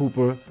Amari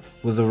Cooper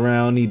was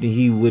around,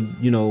 he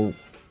would,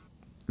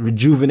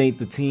 rejuvenate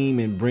the team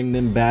and bring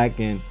them back,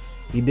 and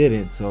he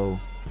didn't. So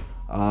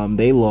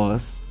they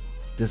lost.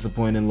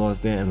 Disappointing loss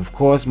there. And of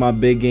course, my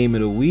big game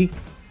of the week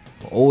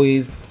will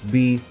always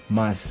be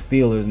my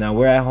Steelers. Now,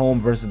 we're at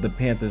home versus the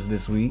Panthers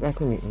this week. That's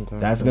going to be interesting.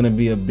 That's going to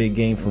be a big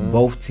game for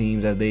both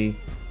teams as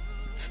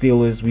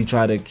Steelers, we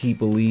try to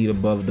keep a lead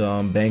above the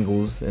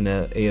Bengals in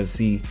the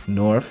AFC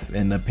North,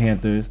 and the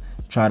Panthers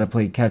try to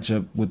play catch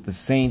up with the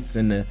Saints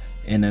in the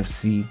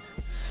NFC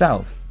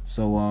South.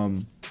 So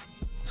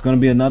it's going to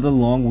be another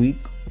long week.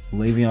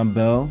 Le'Veon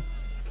Bell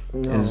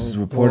is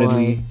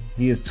reportedly,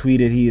 he has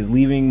tweeted he is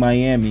leaving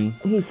Miami.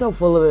 He's so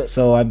full of it.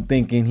 So I'm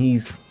thinking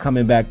he's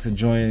coming back to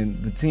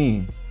join the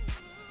team.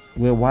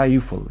 Well, why are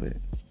you full of it?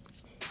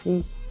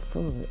 He's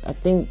full of it. I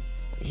think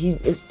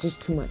it's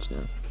just too much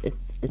now.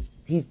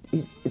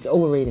 It's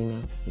overrating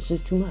now. It's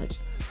just too much.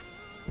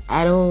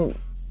 I'm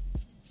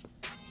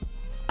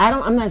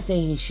not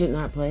saying he should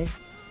not play,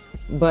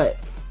 but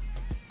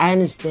I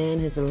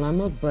understand his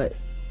dilemma, but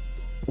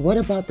what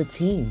about the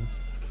team?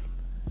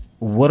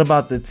 What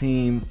about the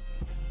team?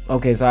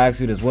 Okay, so I ask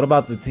you this. What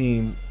about the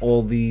team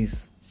all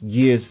these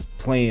years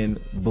playing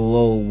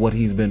below what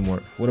he's been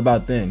worth? What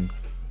about then?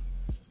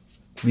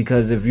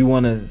 Because if you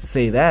want to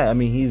say that,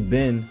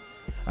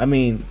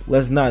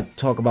 let's not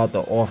talk about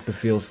the off the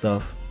field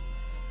stuff.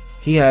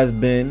 He has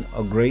been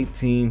a great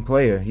team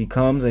player. He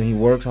comes and he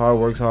works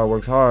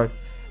hard.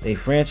 They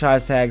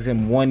franchise tags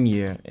him 1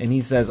 year, and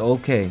he says,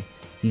 okay.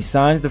 He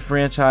signs the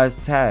franchise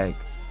tag,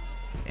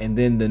 and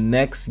then the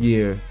next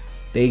year,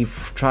 they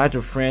tried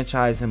to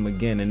franchise him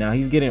again, and now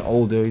he's getting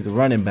older. He's a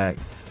running back.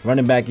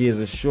 Running back years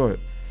are short.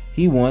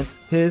 He wants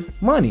his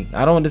money.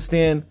 I don't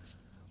understand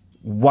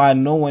why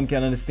no one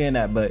can understand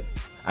that, but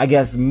I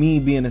guess me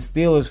being a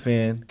Steelers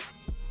fan,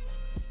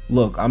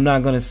 look, I'm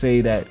not going to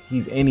say that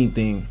he's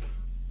anything.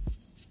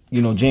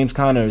 James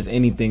Conner is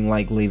anything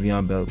like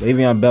Le'Veon Bell.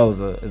 Le'Veon Bell is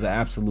an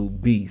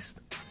absolute beast.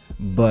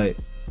 But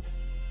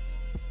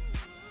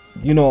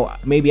you know,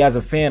 maybe as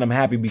a fan, I'm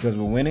happy because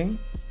we're winning.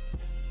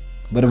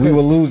 But if we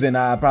were losing,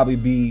 I'd probably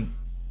be.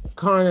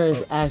 Connor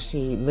is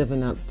actually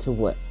living up to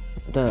what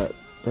the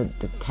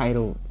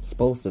title is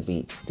supposed to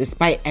be.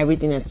 Despite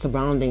everything that's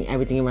surrounding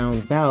everything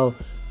around Bell,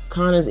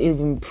 Connor's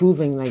even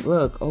proving like,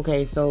 look,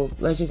 okay, so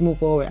let's just move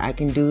forward. I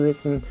can do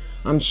this, and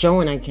I'm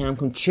showing I can. I'm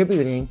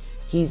contributing.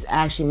 He's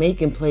actually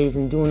making plays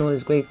and doing all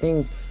these great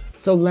things.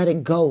 So let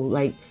it go.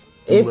 Like,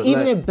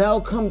 if Bell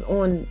comes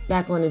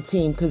back on the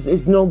team, because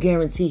there's no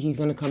guarantee he's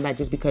going to come back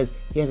just because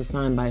he has to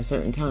sign by a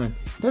certain time.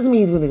 Doesn't mean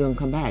he's really going to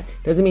come back.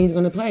 Doesn't mean he's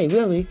going to play.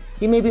 Really,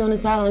 he may be on the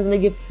sidelines and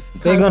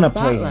they're going to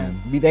play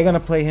him. They're going to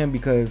play him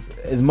because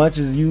as much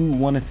as you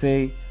want to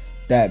say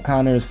that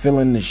Connor is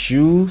filling the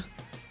shoes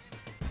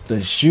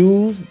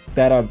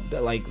that are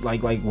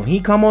like when he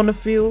come on the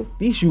field,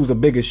 these shoes are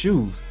bigger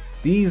shoes.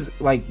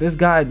 This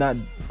guy not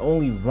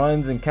only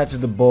runs and catches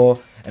the ball,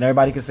 and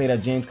everybody can say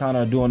that James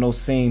Conner are doing those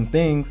same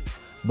things,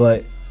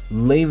 but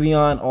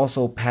Le'Veon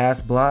also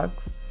pass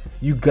blocks.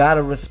 You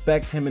gotta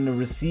respect him in the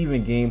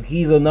receiving game.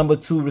 He's a number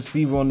 2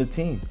 receiver on the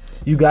team.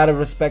 You gotta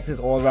respect his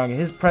all-around.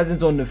 His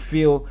presence on the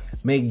field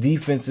make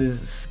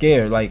defenses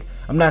scared. Like,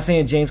 I'm not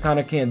saying James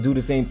Conner can't do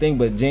the same thing,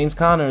 but James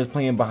Conner is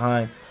playing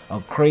behind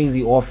a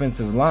crazy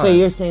offensive line. So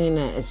you're saying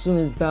that as soon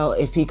as Bell,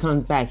 if he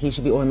comes back, he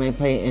should be automatically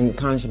playing and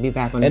Connor should be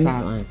back on the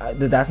sideline.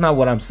 That's not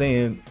what I'm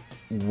saying.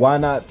 Why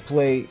not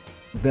play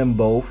them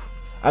both?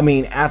 I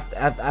mean,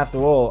 after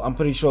all, I'm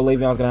pretty sure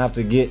Le'Veon's gonna have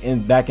to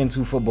get back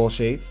into football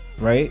shape,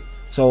 right?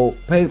 So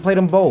play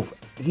them both.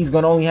 He's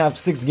gonna only have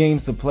 6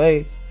 games to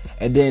play,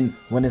 and then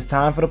when it's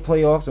time for the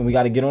playoffs and we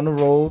got to get on the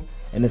road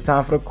and it's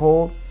time for the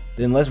cold,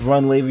 then let's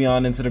run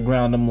Le'Veon into the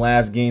ground them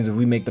last games. If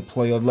we make the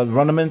playoffs, let's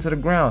run him into the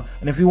ground.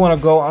 And if you want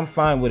to go, I'm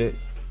fine with it.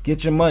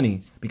 Get your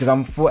money, because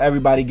I'm for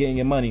everybody getting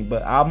your money.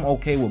 But I'm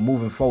okay with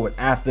moving forward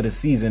after the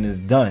season is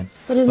done.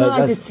 But it's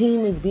not like the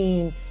team is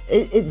being.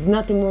 It's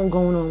nothing wrong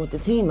going on with the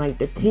team. Like,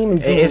 the team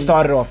is doing. It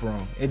started off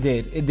wrong. It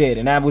did,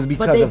 and that was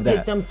because of that. But they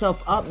picked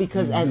themselves up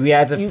because we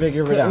had to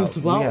figure it out.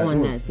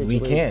 That situation. We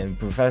can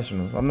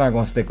professionals. I'm not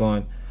gonna stick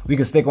on. We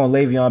can stick on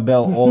Le'Veon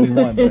Bell all we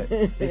want, but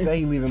they say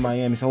he's leaving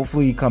Miami, so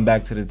hopefully he come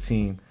back to the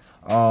team.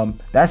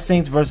 That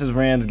Saints versus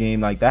Rams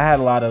game, like, that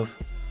had a lot of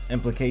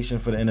implication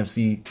for the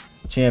NFC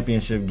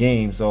Championship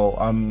game. So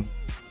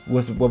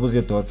what was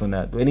your thoughts on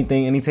that? Any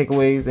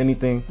takeaways?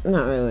 Anything?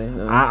 Not really.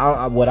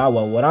 No.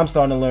 What I'm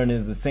starting to learn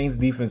is the Saints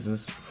defense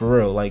is for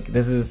real. Like,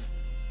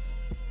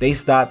 they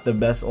stopped the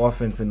best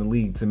offense in the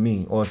league to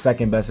me, or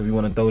second best if you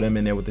want to throw them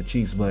in there with the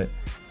Chiefs. But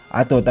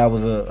I thought that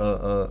was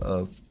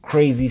a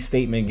crazy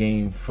statement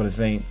game for the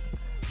Saints.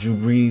 Drew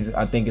Brees,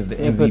 I think, is the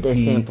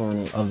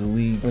MVP of the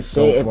league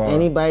so far. If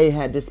anybody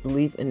had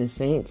disbelief in the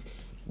Saints,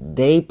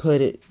 they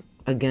put it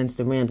against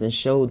the Rams and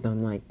showed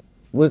them, like,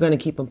 we're going to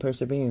keep them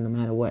persevering no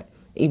matter what.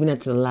 Even at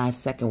the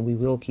last second, we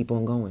will keep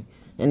on going.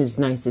 And it's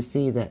nice to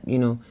see that, you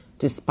know,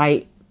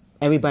 despite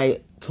everybody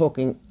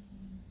talking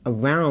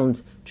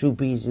around Drew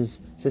Brees'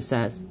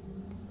 success,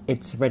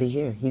 it's already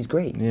here. He's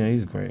great. Yeah,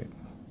 he's great.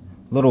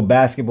 Little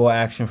basketball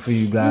action for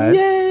you guys.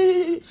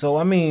 Yay! So,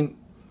 I mean,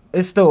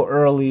 it's still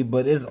early,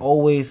 but there's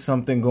always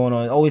something going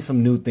on. Always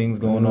some new things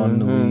going on in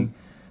the league.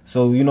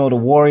 So, you know, the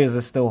Warriors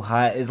are still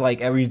hot. It's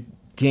like every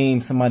game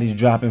somebody's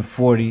dropping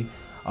 40.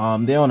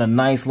 They're on a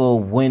nice little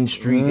win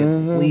streak,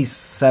 at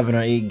least 7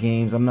 or 8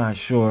 games. I'm not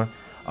sure.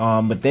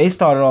 But they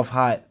started off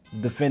hot,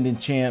 defending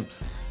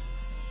champs.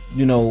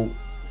 You know,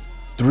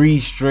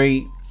 4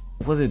 straight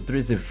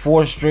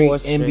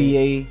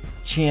NBA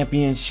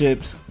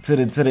championships to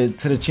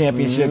the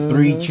championship.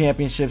 3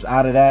 championships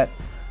out of that.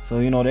 So,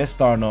 you know, they're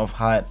starting off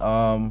hot.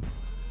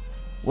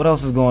 What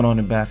else is going on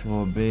in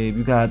basketball, babe?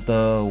 You got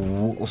the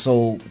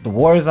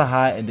Warriors are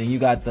hot, and then you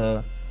got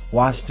the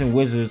Washington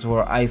Wizards who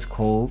are ice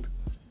cold.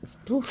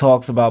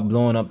 Talks about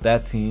blowing up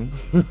that team.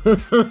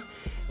 I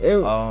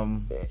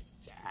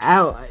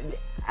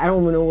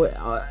don't even know what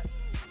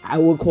I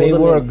would call them. They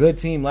were a good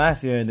team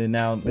last year, and then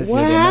now this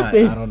year they're not.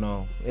 I don't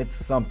know. It's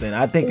something.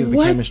 I think it's the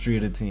chemistry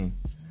of the team.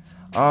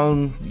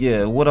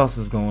 Yeah. What else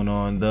is going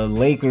on? The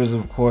Lakers,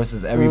 of course,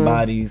 is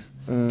everybody's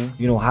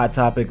hot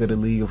topic of the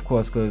league, of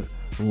course, because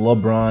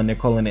LeBron. They're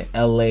calling it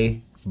L.A.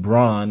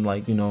 Bron,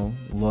 like, you know,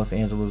 Los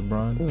Angeles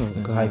Bron. Oh,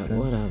 God,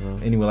 whatever.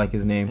 Anyway, like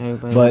his name.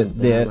 Everybody but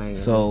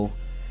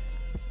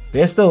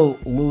they're still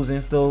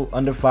losing, still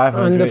under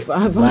 500. Under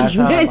 500. Last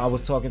time I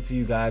was talking to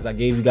you guys, I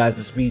gave you guys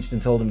the speech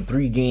and told them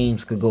 3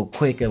 games could go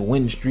quick, a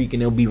win streak,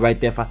 and they'll be right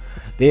there.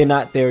 They're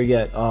not there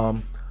yet.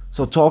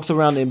 So talks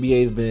around the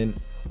NBA has been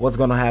what's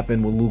going to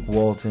happen with Luke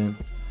Walton.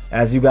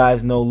 As you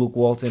guys know, Luke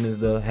Walton is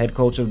the head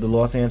coach of the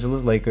Los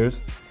Angeles Lakers.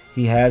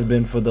 He has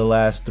been for the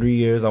last 3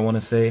 years, I want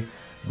to say.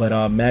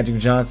 But Magic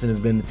Johnson has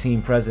been the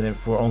team president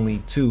for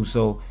only 2.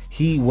 So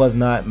he was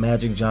not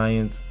Magic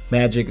Johnson,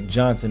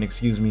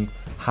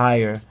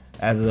 hire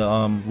as a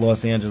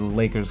Los Angeles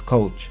Lakers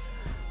coach.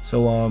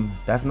 So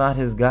that's not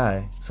his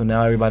guy. So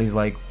now everybody's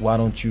like, why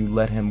don't you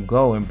let him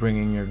go and bring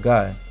in your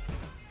guy?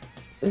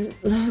 Let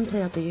him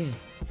play out the year.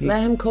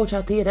 Let him coach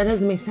out the year. That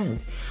doesn't make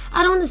sense.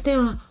 I don't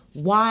understand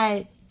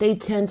why they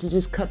tend to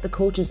just cut the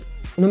coaches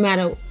no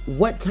matter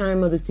what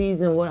time of the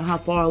season, how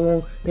far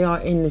along they are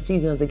in the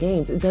season of the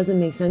games. It doesn't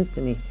make sense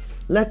to me.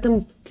 Let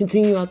them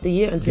continue out the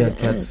year until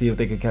the end. See if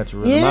they can catch a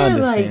rhythm. I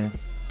understand.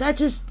 That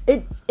just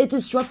it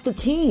disrupts the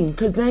team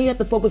because now you have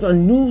to focus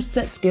on new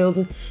set skills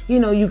and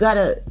you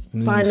gotta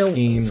find a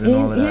schemes scheme.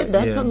 And all of that.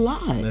 Yeah, that's a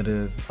lot. It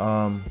is.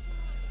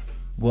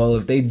 Well,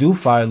 if they do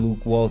fire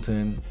Luke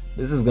Walton,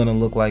 this is gonna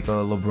look like a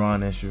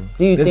LeBron issue.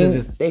 Do you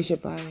think they should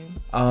fire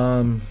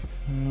him?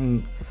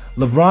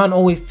 LeBron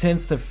always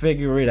tends to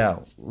figure it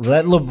out.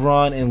 Let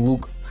LeBron and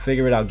Luke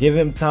figure it out. Give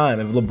him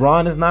time. If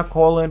LeBron is not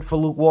calling for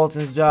Luke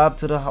Walton's job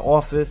to the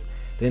office,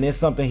 then it's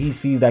something he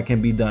sees that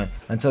can be done.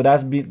 Until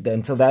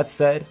that's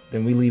said,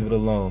 then we leave it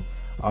alone.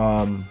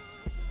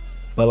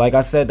 But like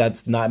I said,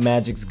 that's not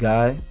Magic's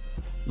guy.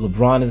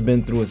 LeBron has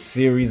been through a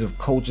series of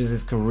coaches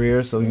his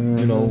career, so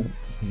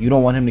you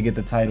don't want him to get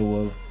the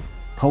title of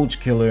coach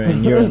killer,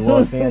 and you're in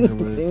Los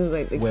Angeles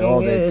where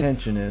all the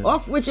attention is.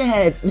 Off with your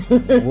heads.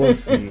 We'll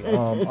see.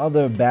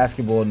 Other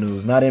basketball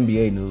news, not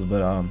NBA news,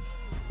 but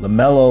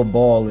LaMelo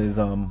Ball is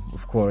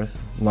of course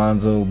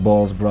Lonzo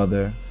Ball's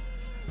brother.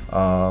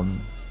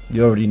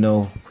 You already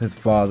know his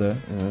father,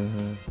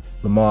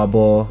 Lamar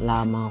Ball.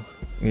 Lamo.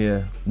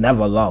 Yeah,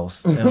 never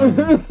lost.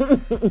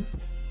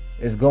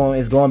 Is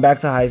going back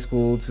to high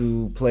school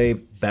to play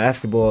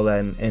basketball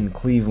in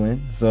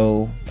Cleveland.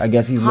 So I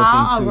guess he's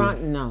looking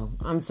to. No,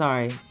 I'm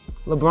sorry.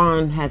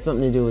 LeBron has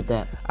something to do with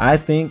that. I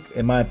think,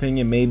 in my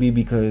opinion, maybe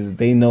because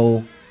they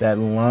know that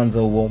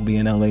Lonzo won't be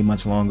in LA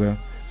much longer.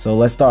 So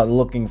let's start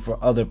looking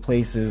for other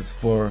places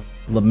for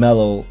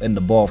LaMelo and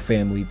the Ball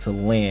family to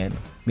land.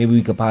 Maybe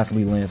we could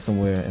possibly land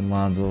somewhere in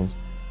Lonzo's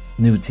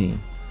new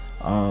team.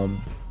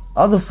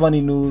 Other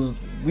funny news,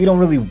 we don't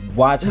really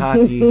watch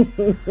hockey,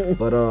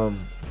 but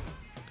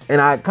and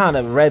I kind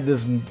of read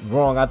this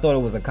wrong. I thought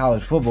it was a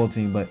college football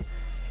team, but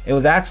it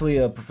was actually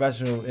a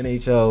professional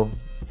NHL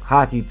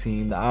hockey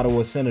team, the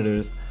Ottawa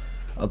Senators.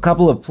 A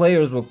couple of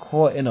players were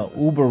caught in an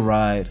Uber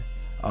ride,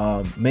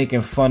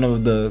 making fun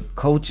of the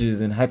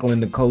coaches and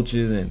heckling the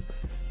coaches and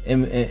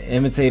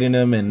imitating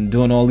them and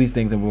doing all these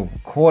things, and were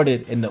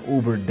recorded in the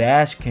Uber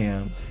dash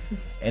cam,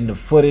 and the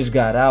footage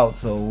got out.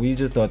 So we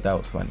just thought that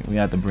was funny. We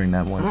had to bring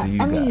that one to you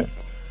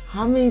guys.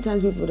 How many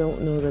times people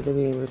don't know that they're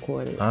being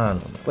recorded? I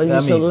don't know. But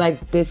you should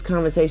like this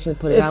conversation,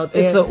 put it out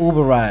there. It's an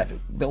Uber ride.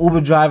 The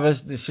Uber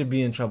drivers should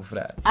be in trouble for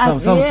that.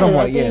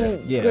 Somewhat.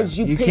 Because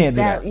you can't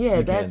do that.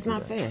 Yeah, that's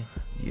not fair.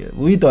 Yeah,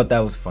 we thought that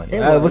was funny.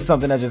 It was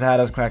something that just had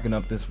us cracking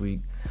up this week.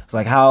 It's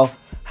like how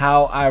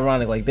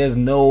ironic. Like there's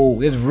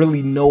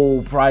really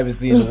no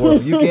privacy in the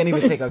world. You can't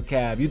even take a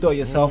cab. You thought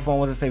your cell phone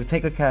wasn't safe.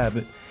 Take a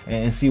cab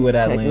and see where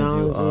that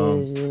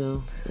lands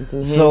you.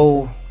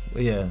 So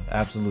yeah,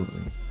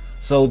 absolutely.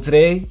 So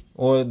today,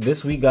 or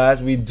this week,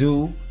 guys, we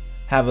do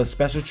have a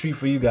special treat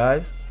for you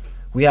guys.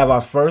 We have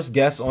our first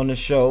guest on the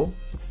show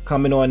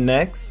coming on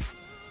next.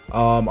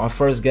 Our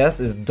first guest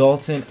is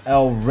Dalton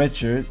L.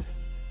 Richards,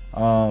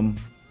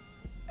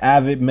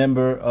 avid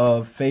member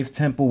of Faith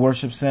Temple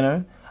Worship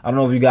Center. I don't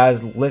know if you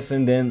guys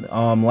listened in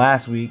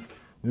last week.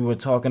 We were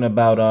talking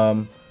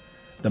about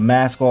the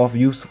Mask Off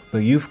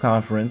youth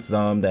conference,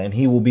 and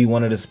he will be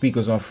one of the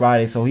speakers on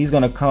Friday. So he's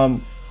going to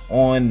come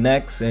on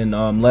next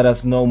and let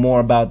us know more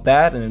about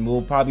that, and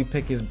we'll probably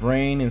pick his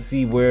brain and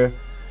see where,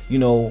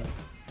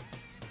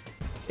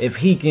 if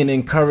he can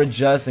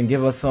encourage us and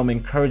give us some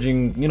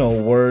encouraging,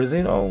 words.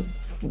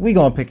 We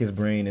gonna pick his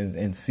brain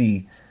and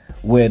see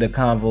where the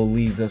convo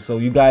leads us. So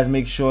you guys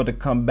make sure to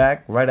come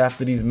back right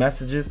after these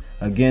messages.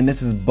 Again,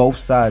 this is Both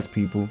Sides,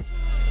 people.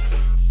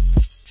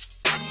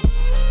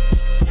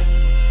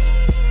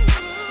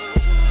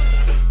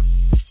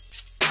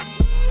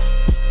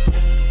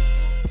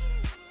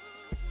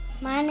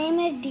 My name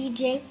is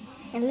DJ,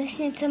 and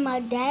listen to my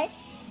dad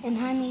and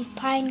honey's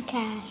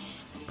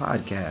Pinecast.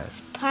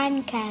 Podcast.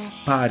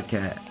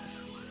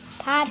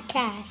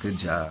 Good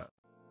job.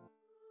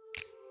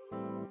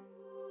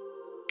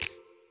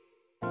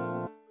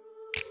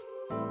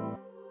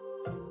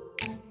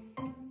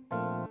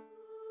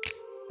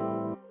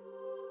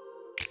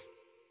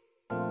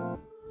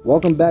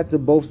 Welcome back to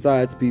Both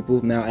Sides,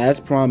 people. Now, as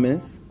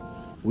promised,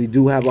 we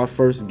do have our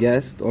first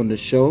guest on the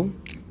show.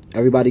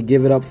 Everybody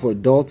give it up for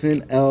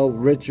Dalton L.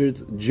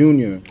 Richards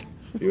Jr.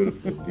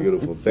 Beautiful,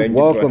 beautiful. Thank you.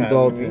 Welcome,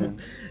 Dalton.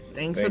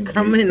 Thanks for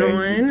coming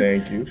on.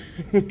 Thank you.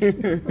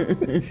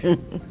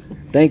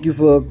 Thank you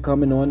for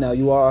coming on. Now,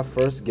 you are our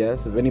first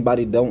guest. If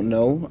anybody doesn't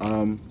know,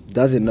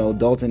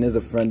 Dalton is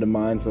a friend of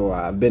mine, so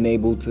I've been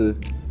able to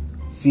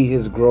see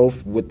his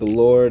growth with the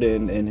Lord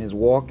and his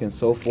walk and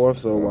so forth.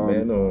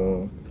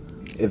 So,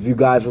 if you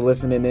guys were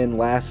listening in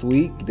last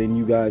week, then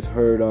you guys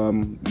heard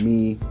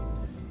me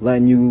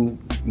letting you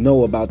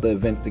know about the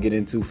events to get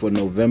into for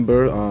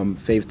November.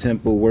 Faith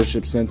Temple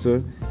Worship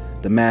Center,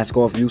 the Mask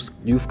Off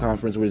Youth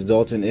Conference, which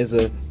Dalton is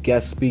a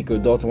guest speaker.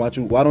 Dalton,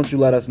 why don't you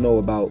let us know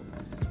about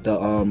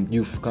the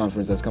youth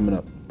conference that's coming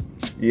up?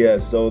 Yeah,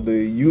 so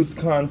the youth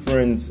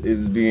conference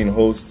is being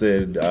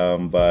hosted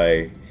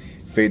by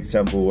Faith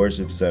Temple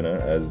Worship Center,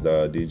 as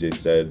DJ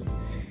said.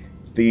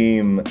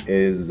 Theme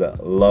is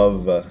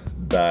Love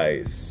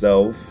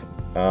Thyself.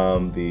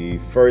 The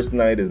first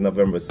night is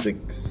November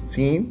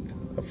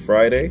 16th, a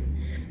Friday.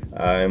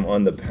 I'm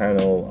on the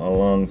panel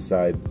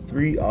alongside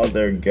 3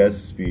 other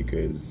guest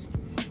speakers.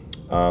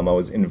 I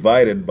was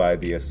invited by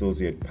the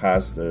associate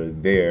pastor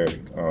there,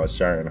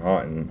 Sharon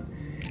Houghton.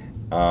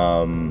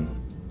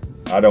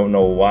 I don't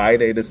know why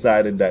they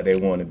decided that they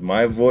wanted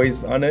my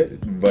voice on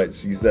it, but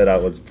she said I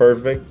was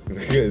perfect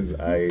because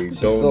I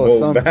don't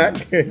hold back.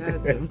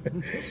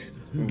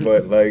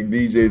 But like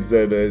DJ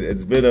said,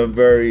 it's been a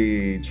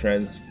very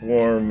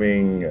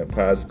transforming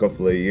past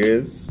couple of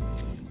years.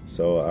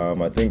 So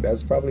I think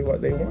that's probably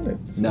what they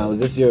wanted. So. Now, is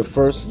this your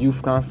first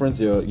youth conference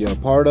you're a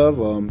part of?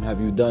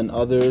 Have you done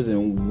others?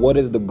 And what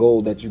is the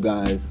goal that you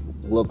guys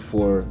look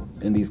for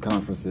in these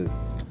conferences?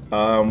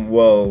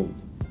 Well,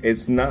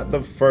 it's not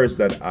the first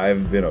that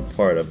I've been a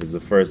part of. It's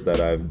the first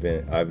that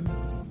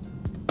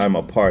I'm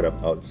a part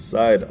of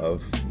outside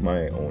of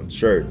my own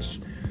church.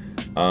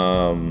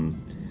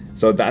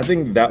 So I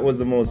think that was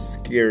the most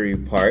scary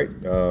part,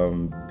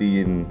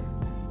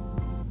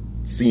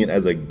 seen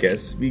as a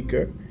guest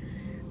speaker,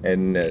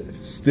 and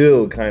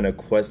still kind of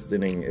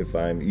questioning if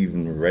I'm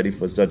even ready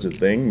for such a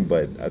thing.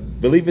 But I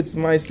believe it's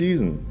my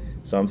season,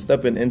 so I'm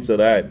stepping into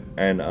that,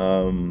 and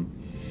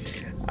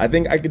I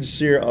think I could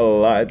share a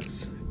lot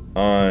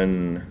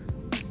on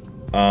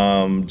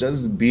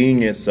just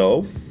being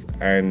yourself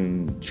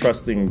and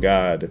trusting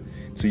God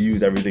to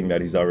use everything that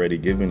He's already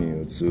given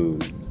you to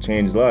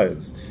change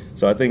lives.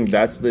 So I think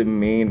that's the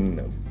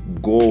main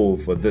goal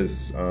for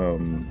this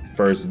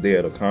first day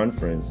of the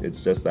conference.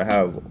 It's just to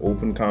have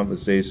open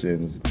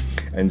conversations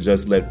and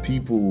just let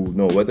people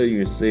know, whether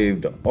you're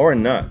saved or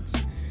not,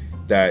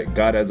 that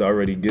God has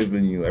already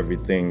given you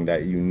everything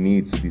that you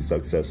need to be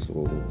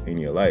successful in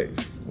your life.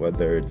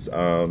 Whether it's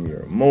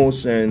your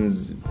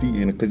emotions,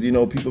 because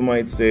people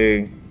might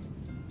say,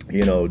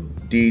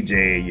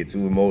 DJ, you're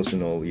too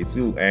emotional, you're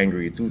too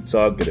angry, you're too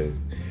talkative.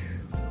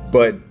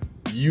 But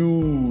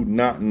you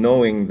not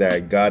knowing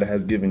that God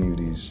has given you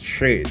these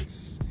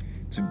traits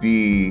to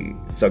be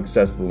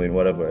successful in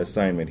whatever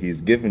assignment He's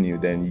given you,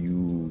 then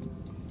you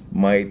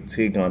might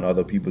take on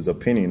other people's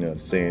opinion of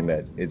saying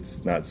that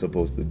it's not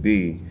supposed to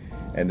be,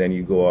 and then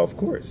you go off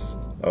course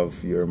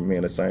of your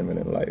main assignment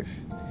in life.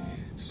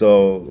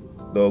 So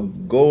the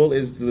goal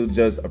is to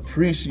just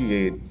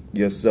appreciate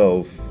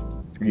yourself,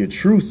 your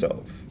true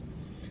self,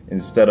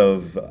 instead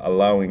of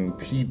allowing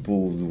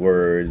people's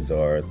words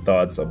or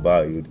thoughts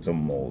about you to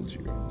mold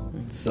you.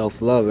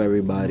 Self-love,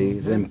 everybody,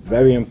 is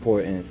very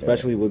important,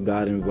 especially with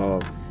God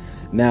involved.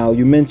 Now,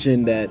 you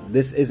mentioned that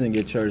this isn't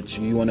your church.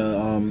 You want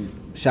to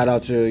shout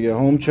out your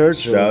home church?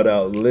 Shout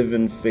out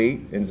Living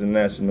Faith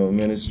International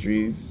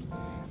Ministries,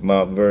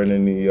 Mount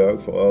Vernon, New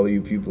York. For all of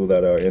you people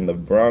that are in the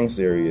Bronx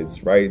area,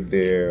 it's right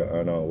there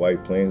on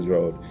White Plains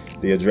Road.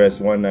 The address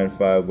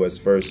 195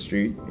 West 1st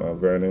Street, Mount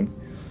Vernon.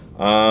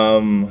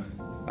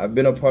 I've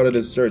been a part of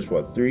this church,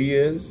 3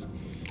 years?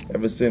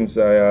 Ever since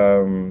I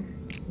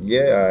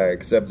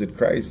accepted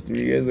Christ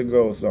 3 years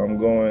ago, so I'm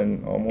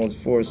going almost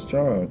 4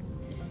 strong.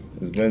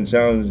 It's been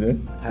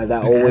challenging. Has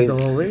that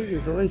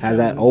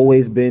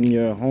always been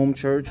your home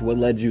church? What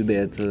led you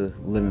there to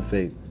Living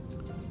Faith?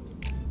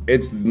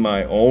 It's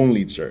my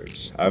only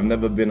church. I've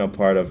never been a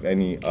part of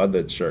any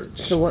other church.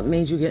 So what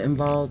made you get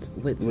involved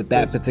with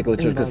that particular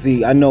church? Because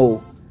see, I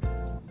know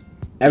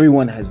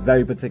everyone is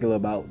very particular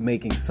about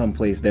making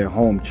someplace their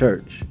home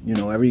church.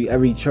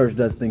 Every church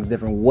does things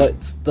different.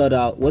 What stood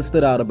out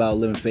about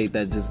Living Faith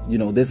that just,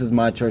 this is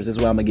my church, this is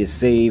where I'm gonna get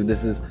saved,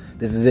 this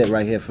is it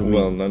right here for me?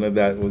 Well, none of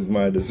that was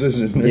my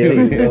decision.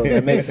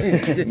 That makes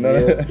sense.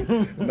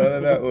 None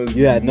of that was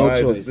you had no my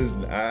choice.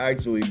 decision. I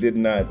actually did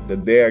not. The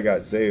day I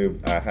got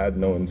saved, I had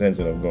no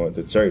intention of going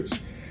to church.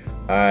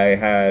 I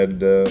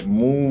had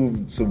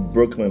moved to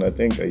Brooklyn, I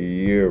think, a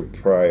year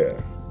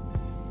prior.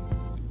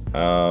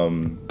 I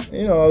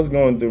was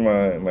going through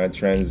my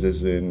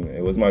transition.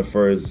 It was my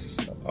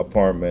first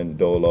apartment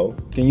dolo.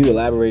 Can you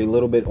elaborate a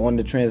little bit on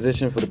the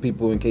transition for the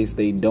people in case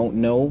they don't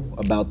know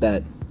about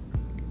that?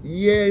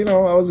 Yeah,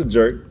 I was a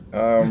jerk.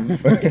 I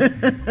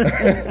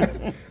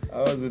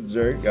was a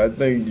jerk. I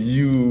think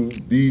you,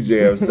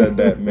 DJ, have said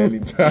that many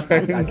times.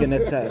 I can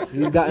attest.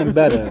 He's gotten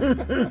better.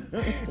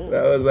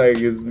 That was like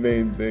his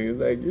main thing. It's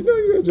like,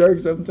 you're a jerk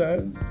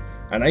sometimes.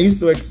 And I used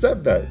to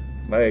accept that.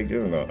 Like,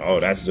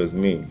 that's just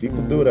me.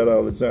 People do that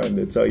all the time.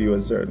 They tell you a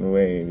certain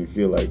way and you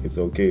feel like it's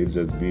okay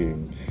just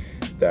being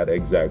that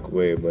exact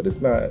way. But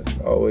it's not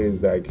always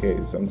that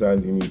case.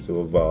 Sometimes you need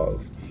to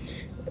evolve.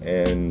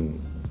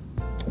 And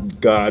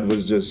God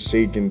was just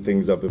shaking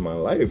things up in my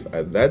life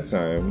at that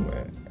time.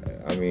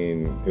 I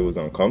mean, it was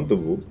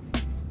uncomfortable.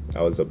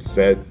 I was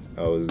upset.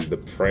 I was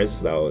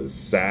depressed. I was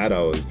sad.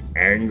 I was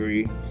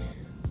angry.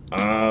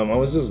 I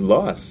was just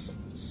lost.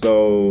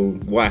 So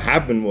what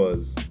happened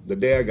was, the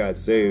day I got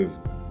saved,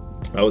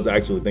 I was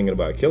actually thinking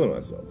about killing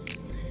myself.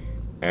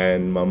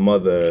 And my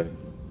mother,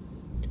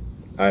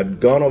 I'd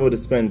gone over to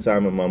spend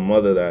time with my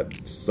mother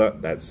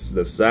that's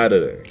the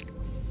Saturday.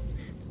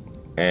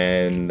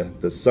 And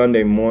the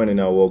Sunday morning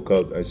I woke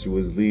up and she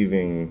was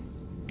leaving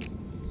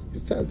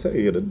He's trying to tell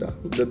you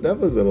the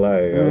devil's a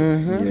liar.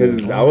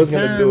 Because I was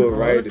going to do it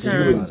right. She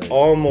was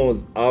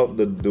almost out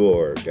the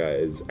door,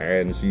 guys.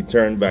 And she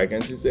turned back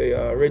and she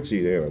said,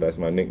 Richie, that's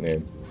my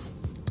nickname.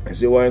 I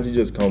said, why don't you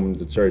just come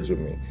to church with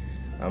me?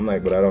 I'm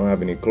like, but I don't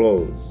have any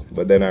clothes.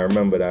 But then I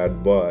remembered I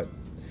had bought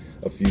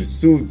a few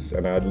suits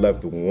and I'd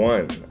left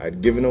one.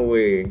 I'd given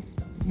away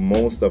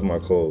most of my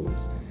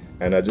clothes.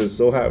 And I just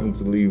so happened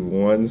to leave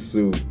one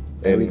suit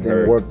in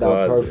her worked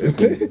closet. out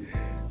perfectly.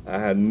 I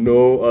had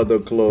no other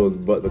clothes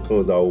but the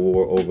clothes I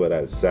wore over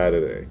that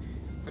Saturday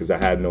because I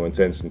had no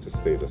intention to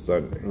stay the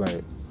Sunday.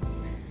 Right.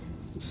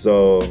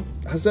 So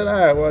I said, all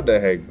right, what the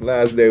heck?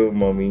 Last day with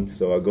mommy.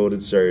 So I go to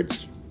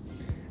church.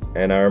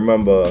 And I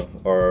remember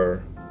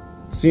our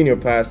senior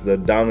pastor,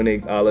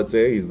 Dominic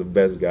Alate. He's the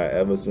best guy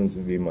ever, soon to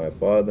be my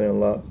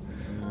father-in-law.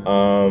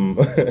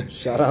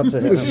 Shout out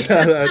to him.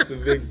 Shout out to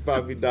Big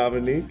Papi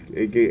Dominic,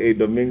 a.k.a.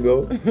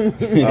 Domingo.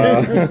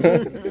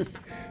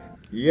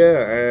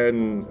 Yeah,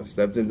 and I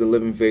stepped into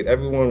Living Faith.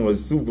 Everyone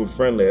was super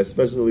friendly,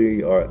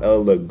 especially our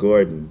elder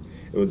Gordon.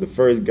 It was the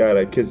first guy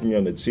that kissed me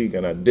on the cheek,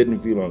 and I didn't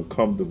feel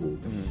uncomfortable.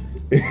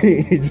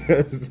 He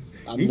just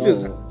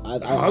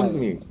hugged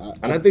me,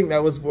 and I think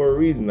that was for a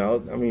reason.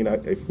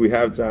 If we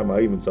have time, I'll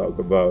even talk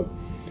about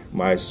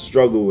my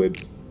struggle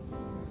with,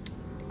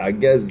 I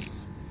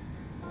guess,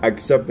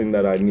 accepting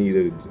that I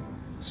needed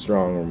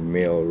strong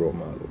male role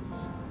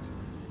models.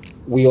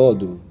 We all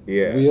do.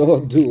 Yeah. We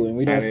all do, and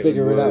we don't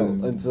figure it out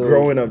until...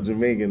 Growing up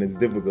Jamaican, it's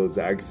difficult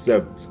to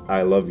accept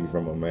I love you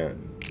from a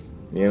man.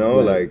 You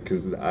know,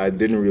 because I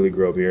didn't really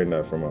grow up hearing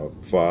that from my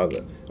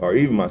father, or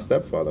even my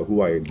stepfather,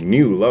 who I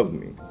knew loved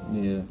me.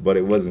 Yeah. But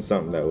it wasn't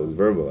something that was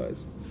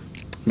verbalized.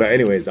 But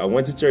anyways, I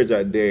went to church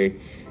that day,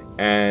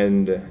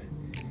 and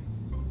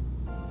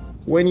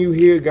when you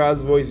hear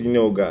God's voice, you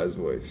know God's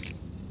voice.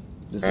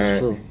 This is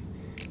true.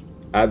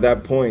 At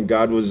that point,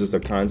 God was just a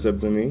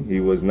concept to me. He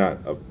was not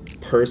a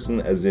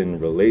person as in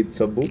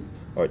relatable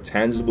or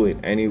tangible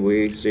in any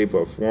way, shape,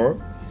 or form.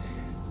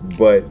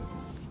 But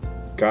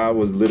God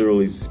was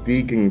literally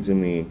speaking to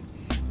me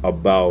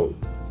about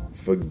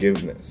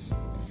forgiveness.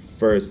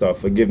 First off,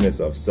 forgiveness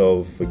of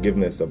self,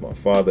 forgiveness of my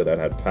father that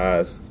had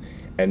passed,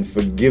 and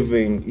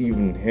forgiving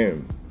even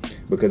him,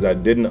 because I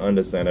didn't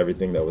understand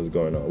everything that was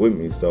going on with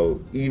me.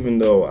 So even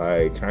though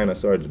I kind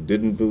of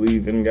didn't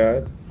believe in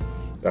God,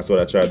 that's what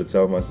I tried to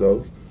tell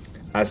myself,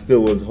 I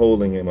still was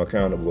holding him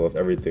accountable of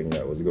everything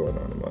that was going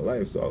on in my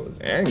life. So I was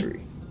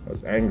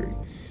angry.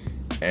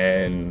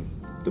 And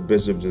the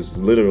bishop just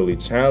literally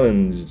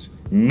challenged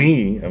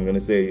me. I'm going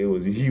to say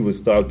he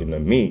was talking to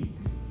me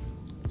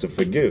to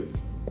forgive.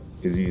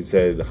 Because he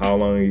said, how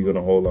long are you going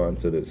to hold on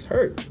to this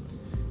hurt,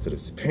 to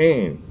this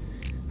pain?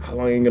 How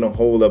long are you going to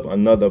hold up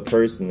another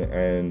person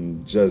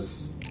and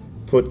just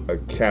put a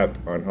cap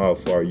on how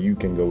far you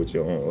can go with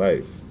your own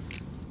life?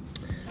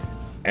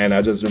 And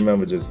I just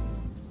remember just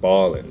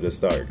bawling, just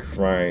started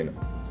crying,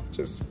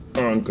 just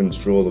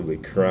uncontrollably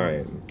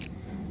crying.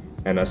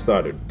 And I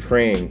started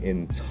praying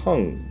in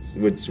tongues,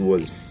 which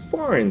was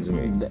foreign to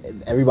me.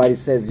 Everybody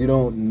says you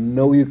don't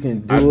know you can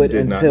do it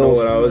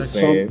until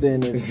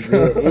something is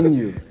there in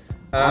you.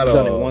 I've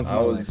done it once. I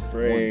was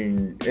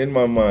praying in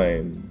my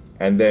mind,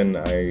 and then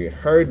I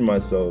heard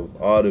myself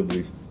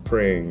audibly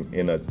praying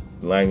in a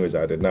language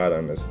I did not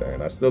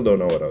understand. I still don't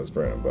know what I was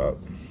praying about.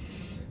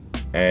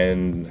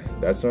 And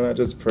that's when I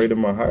just prayed in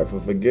my heart for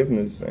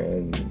forgiveness,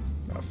 and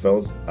I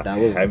felt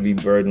a heavy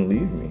burden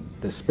leave me.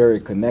 The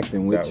spirit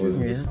connecting with you. That was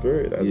the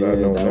spirit, as I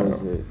know now.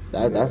 Was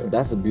it.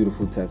 That's a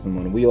beautiful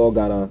testimony. We all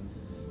got our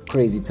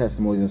crazy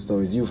testimonies and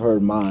stories. You've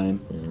heard mine.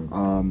 Mm-hmm.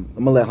 I'm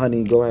going to let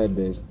Honey go ahead,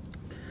 babe.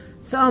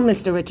 So,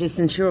 Mr. Richard,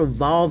 since you're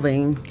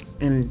evolving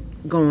and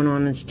going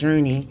on this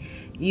journey,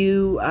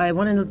 I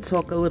wanted to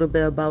talk a little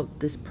bit about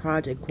this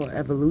project called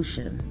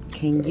Evolution.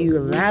 Can you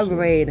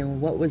elaborate on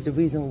what was the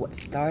reason, what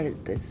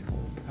started this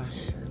whole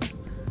process?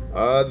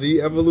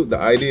 The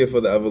idea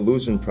for the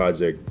Evolution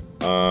project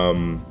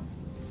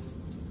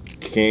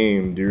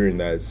came during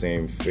that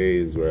same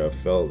phase where I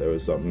felt there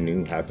was something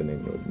new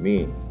happening with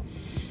me.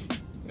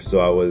 So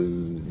I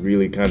was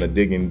really kind of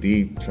digging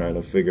deep, trying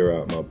to figure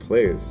out my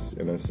place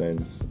in a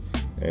sense,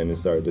 and it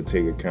started to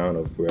take account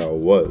of where I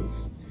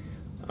was.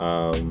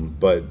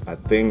 But I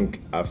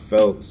think I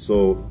felt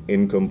so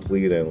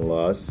incomplete and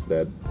lost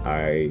that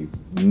I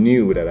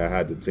knew that I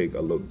had to take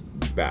a look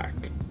back.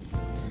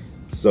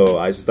 So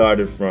I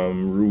started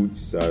from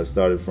roots, I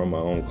started from my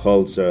own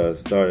culture,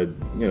 started,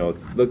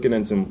 looking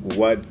into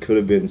what could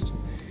have been,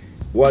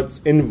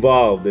 what's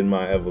involved in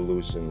my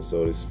evolution,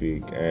 so to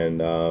speak.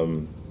 And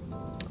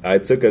I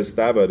took a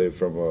stab at it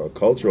from a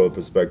cultural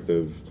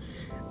perspective,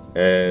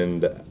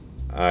 and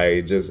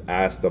I just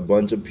asked a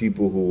bunch of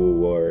people who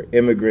were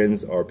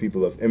immigrants or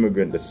people of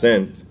immigrant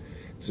descent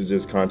to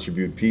just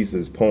contribute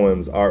pieces,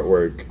 poems,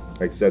 artwork,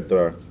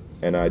 etc.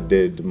 And I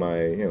did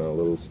my,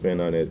 little spin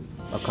on it.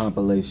 A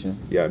compilation.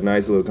 Yeah,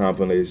 nice little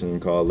compilation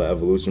called The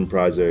Evolution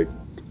Project.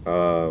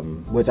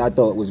 Which I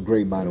thought was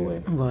great, by the way.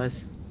 It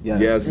was.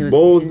 Yes,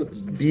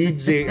 both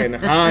DJ and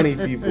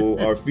Hani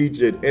people are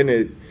featured in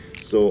it,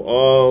 So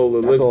all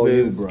the That's all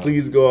you, listeners, bro.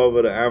 please go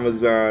over to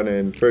Amazon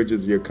and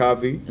purchase your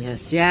copy.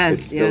 Yes,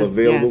 It's still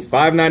available.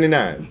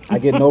 $5.99. I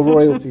get no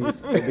royalties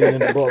for being in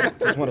the book.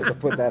 Just wanted to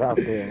put that out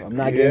there. I'm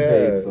not getting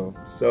paid, so.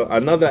 So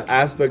another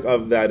aspect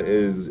of that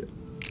is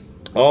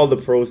all the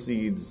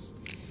proceeds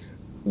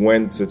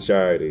went to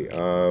charity.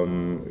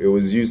 It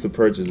was used to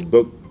purchase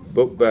book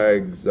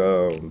bags,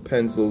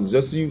 pencils,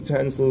 just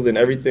utensils, and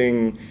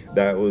everything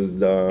that was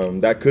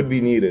that could be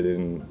needed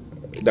and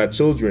that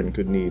children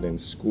could need in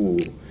school.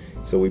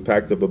 So we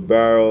packed up a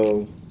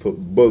barrel,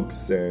 put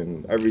books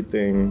and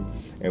everything,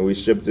 and we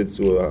shipped it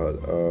to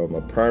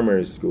a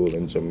primary school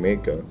in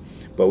Jamaica.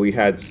 But we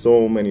had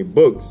so many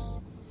books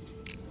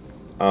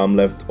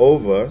left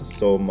over,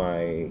 so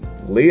my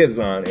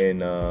liaison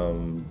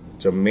in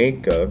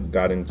Jamaica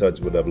got in touch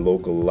with a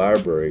local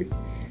library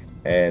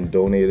and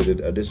donated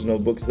additional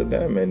books to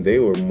them, and they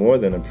were more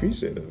than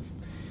appreciative,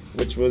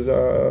 which was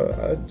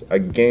a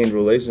gained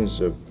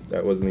relationship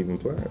that wasn't even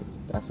planned.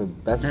 That's great.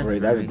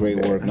 great. That's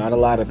great work. Not a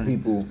lot of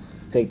people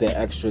take their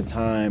extra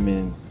time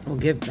and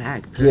Give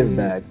back. give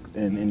back,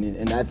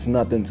 and that's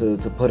nothing to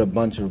put a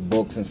bunch of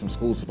books and some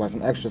school supplies,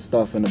 some extra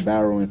stuff in a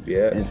barrel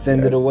and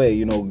send it away.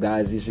 You know,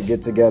 guys, you should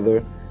get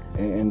together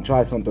and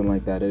try something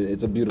like that.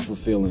 It's a beautiful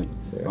feeling.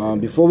 Yeah.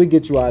 Before we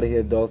get you out of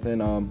here,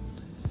 Dalton,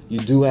 you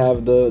do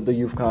have the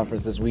youth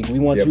conference this week. We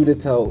want you to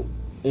tell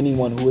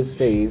anyone who is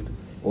saved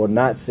or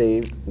not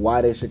saved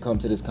why they should come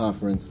to this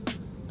conference,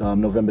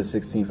 November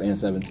 16th and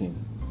 17th.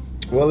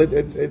 Well,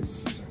 it's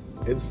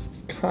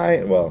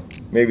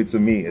maybe to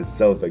me it's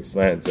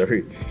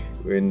self-explanatory.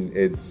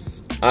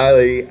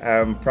 I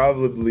am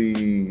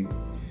probably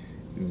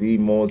the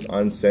most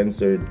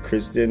uncensored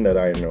Christian that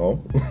I know.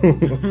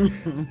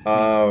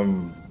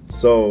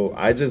 So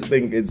I just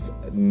think it's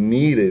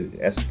needed,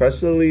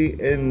 especially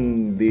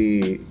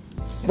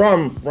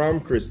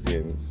from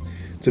Christians,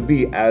 to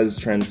be as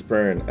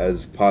transparent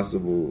as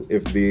possible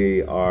if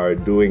they are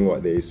doing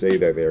what they say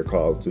that they're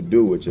called to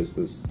do, which is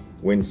to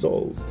win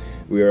souls.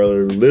 We are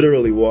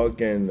literally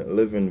walking,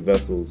 living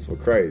vessels for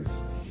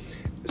Christ.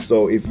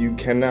 So if you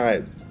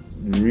cannot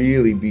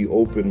really be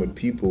open with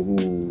people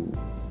who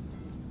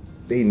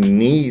they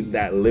need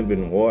that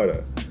living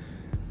water,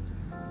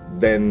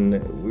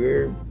 then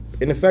we're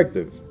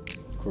ineffective.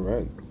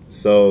 Correct.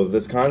 So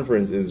this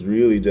conference is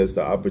really just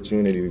the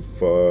opportunity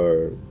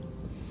for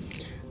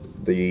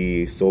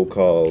the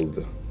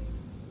so-called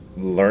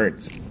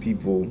learned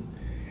people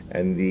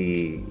and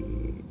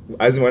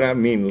when I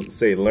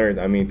say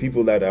learned, I mean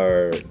people that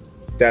are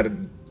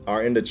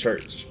in the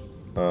church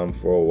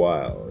for a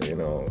while. You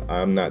know,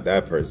 I'm not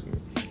that person.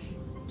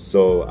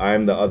 So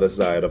I'm the other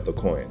side of the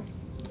coin.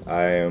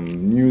 I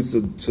am new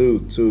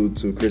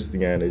to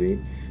Christianity,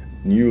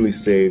 newly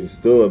saved,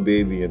 still a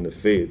baby in the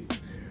faith.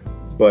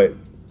 But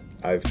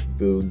I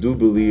do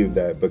believe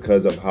that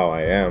because of how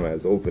I am,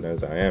 as open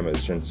as I am,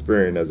 as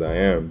transparent as I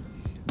am,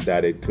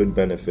 that it could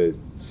benefit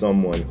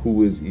someone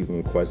who is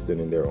even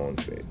questioning their own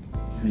faith.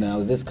 Now,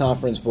 is this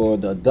conference for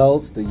the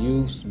adults, the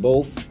youths,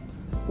 both?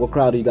 What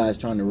crowd are you guys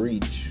trying to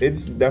reach?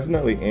 It's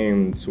definitely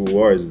aimed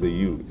towards the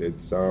youth.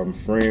 It's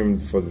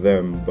framed for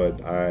them,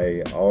 but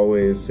I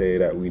always say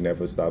that we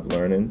never stop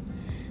learning.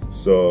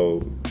 So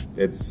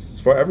it's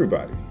for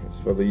everybody. It's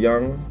for the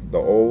young, the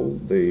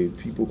old, the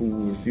people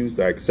who refuse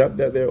to accept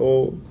that they're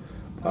old.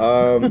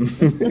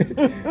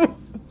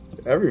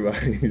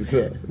 Everybody,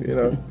 so, you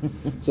know.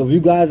 So if you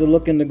guys are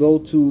looking to go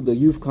to the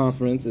youth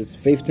conference, it's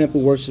Faith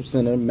Temple Worship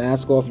Center,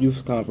 Mask Off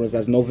Youth Conference.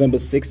 That's November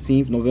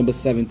 16th, November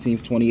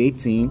 17th,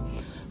 2018.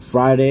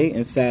 Friday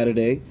and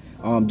Saturday.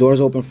 Doors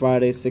open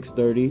Friday,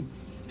 6:30.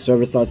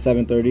 Service starts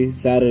 7:30.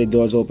 Saturday,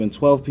 doors open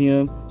 12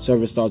 p.m.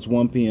 Service starts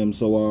 1 p.m.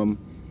 So,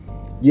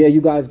 yeah, you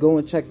guys go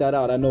and check that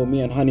out. I know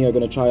me and Honey are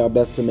going to try our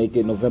best to make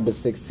it November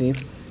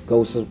 16th.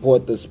 Go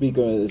support the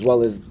speaker as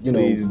well as, you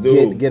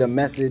know, get a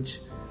message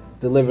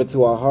delivered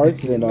to our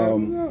hearts. And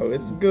no,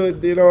 it's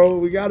good. You know,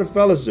 we got a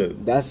fellowship.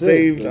 That's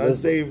saved, it.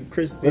 Unsaved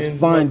Christians. Let's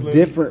find Muslims.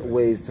 different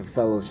ways to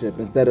fellowship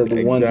instead of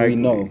the ones we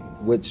know,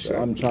 which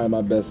Exactly. I'm trying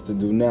my best to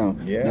do now.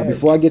 Yes. Now,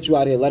 before I get you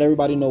out of here, let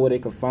everybody know where they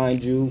can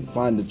find you,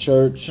 find the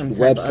church, Some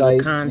type of other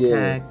websites.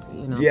 contact,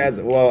 you know.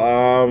 Yes,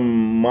 well,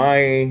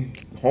 my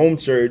home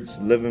church,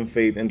 Living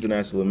Faith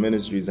International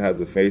Ministries, has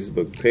a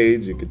Facebook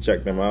page. You can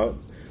check them out,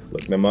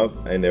 look them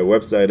up, and their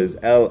website is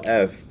lfmic.org.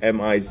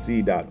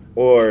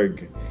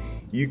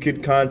 You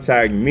could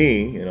contact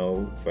me, you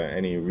know, for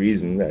any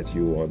reason that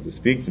you want to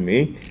speak to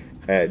me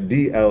at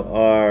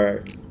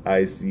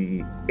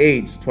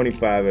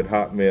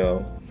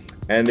DLRICH25@hotmail.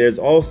 And there's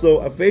also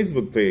a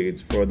Facebook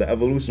page for the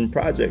Evolution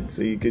Project,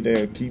 so you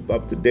can keep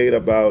up to date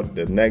about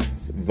the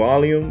next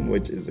volume,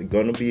 which is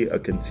going to be a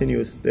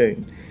continuous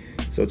thing.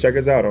 So check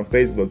us out on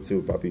Facebook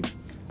too, Papi.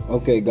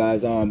 Okay,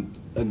 guys.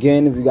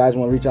 Again, if you guys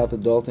want to reach out to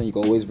Dalton, you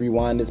can always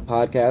rewind this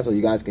podcast, or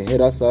you guys can hit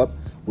us up.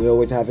 We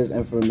always have his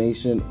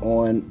information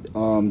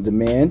on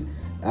demand.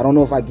 I don't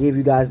know if I gave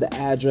you guys the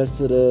address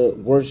to the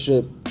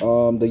worship,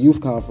 the youth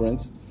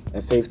conference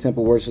at Faith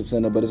Temple Worship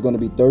Center, but it's going to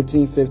be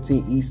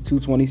 1315 East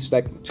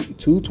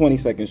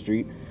 222nd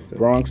Street,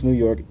 Bronx, New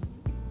York,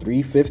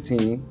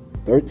 315.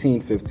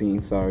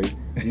 1315, sorry,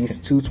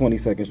 East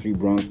 222nd Street,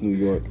 Bronx, New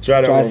York.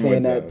 Try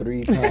saying that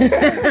 3 times.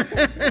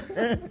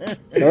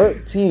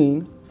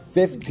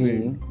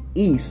 1315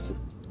 East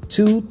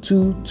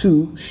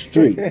 222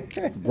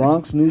 Street,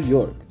 Bronx, New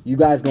York. You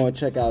guys go and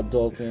check out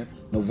Dalton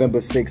November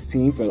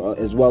 16th,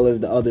 as well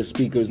as the other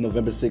speakers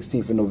November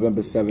 16th and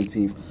November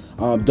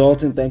 17th.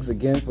 Dalton, thanks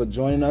again for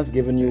joining us,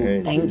 giving you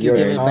your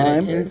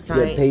time. Your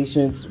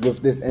patience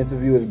with this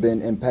interview has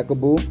been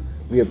impeccable.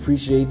 We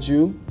appreciate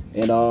you,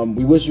 and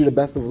we wish you the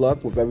best of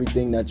luck with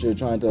everything that you're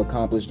trying to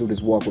accomplish through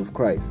this walk with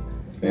Christ.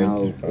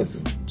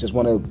 Just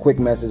want a quick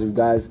message, you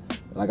guys.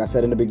 Like I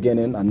said in the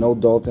beginning, I know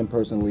Dalton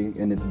personally,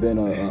 and it's been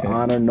an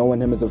honor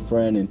knowing him as a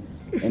friend,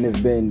 and it's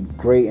been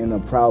great and a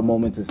proud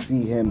moment to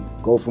see him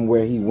go from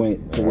where he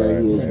went to where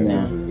he is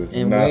now.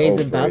 And where he's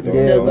about to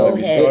still go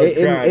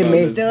ahead. It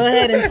may still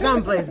head in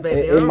someplace,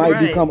 baby. It might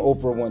become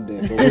Oprah one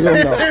day, but we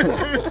don't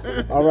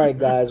know. All right,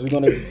 guys,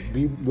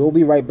 we'll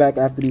be right back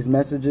after these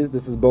messages.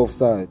 This is Both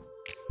Sides.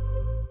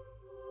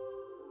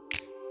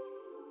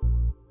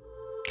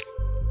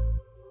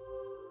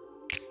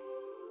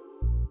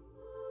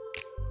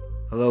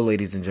 Hello,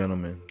 ladies and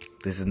gentlemen.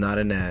 This is not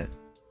an ad.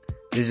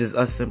 This is just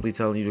us simply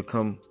telling you to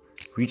come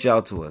reach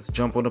out to us.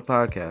 Jump on the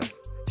podcast.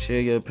 Share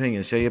your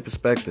opinion. Share your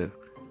perspective.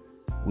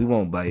 We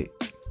won't bite.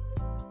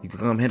 You can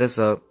come hit us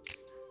up.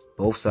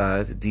 Both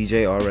Sides,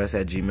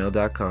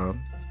 djrs@gmail.com.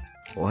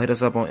 Or hit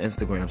us up on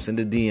Instagram. Send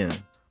a DM.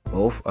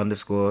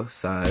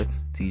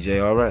 Both_sides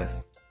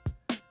DJRS.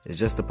 It's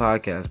just the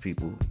podcast,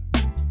 people.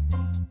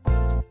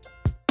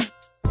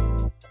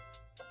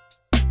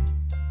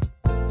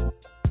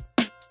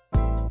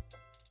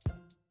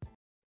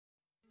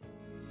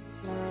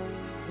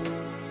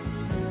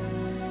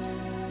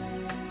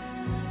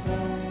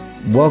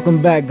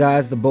 Welcome back,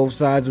 guys, to Both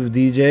Sides with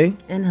DJ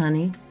and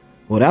Honey.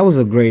 Well, that was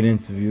a great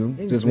interview.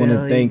 Just want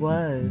to thank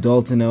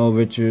Dalton L.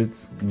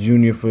 Richards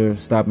Jr. for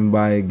stopping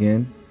by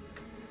again.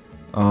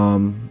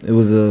 It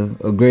was a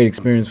great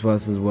experience for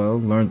us as well.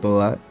 Learned a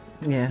lot.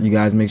 Yeah. You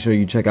guys make sure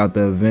you check out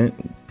the event.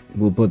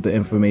 We'll put the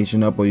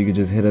information up, or you can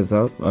just hit us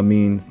up. I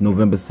mean, it's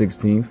November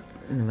 16th.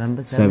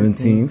 November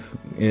 17th.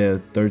 Yeah,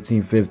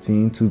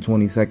 1315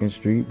 222nd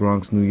Street,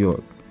 Bronx, New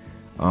York.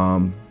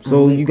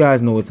 So you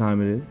guys know what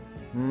time it is.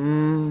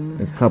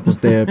 It's couples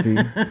therapy.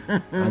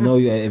 I know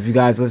if you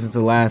guys listened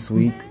to last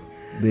week,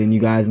 then you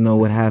guys know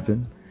what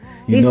happened.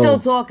 He's still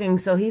talking,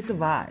 so he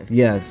survived.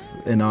 Yes,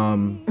 and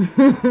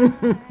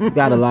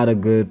got a lot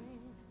of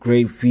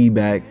great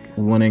feedback.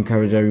 We want to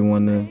encourage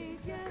everyone to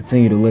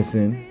continue to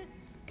listen.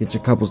 Get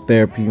your couples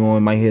therapy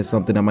on. Might hear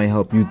something that might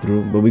help you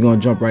through. But we're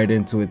gonna jump right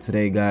into it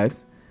today,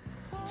 guys.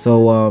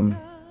 So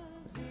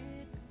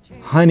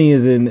Honey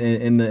is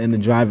in the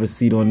driver's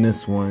seat on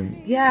this one.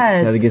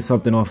 Yes. She had to get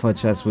something off her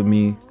chest with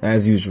me,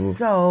 as usual.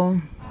 So,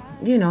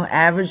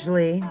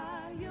 averagely,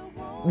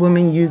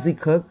 women usually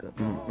cook,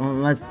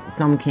 unless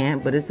some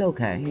can't, but it's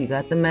okay. You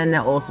got the men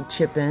that also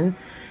chip in.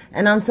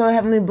 And I'm so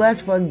heavenly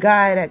blessed for a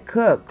guy that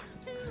cooks.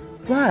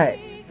 But,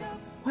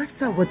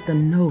 what's up with the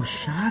no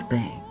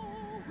shopping?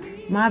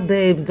 My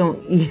babes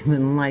don't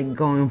even like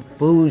going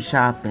food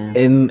shopping.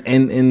 And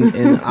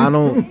I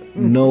don't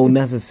know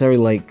necessarily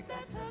like...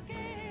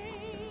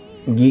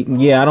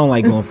 Yeah, I don't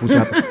like going food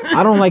shopping.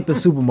 I don't like the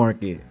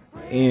supermarket.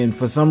 And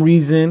for some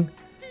reason,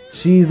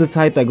 she's the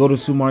type that go to the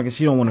supermarket.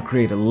 She don't want to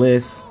create a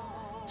list.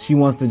 She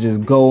wants to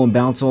just go and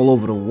bounce all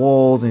over the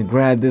walls and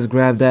grab this,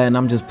 grab that. And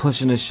I'm just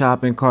pushing the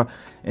shopping cart.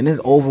 And it's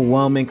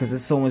overwhelming because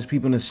there's so much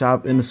people in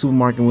the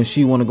supermarket when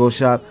she want to go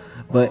shop.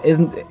 But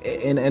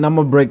and I'm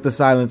going to break the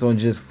silence on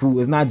just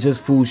food. It's not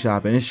just food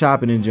shopping. It's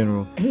shopping in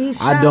general. He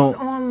shops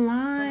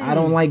online. I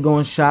don't like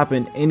going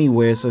shopping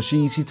anywhere, so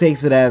she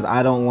takes it as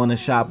I don't want to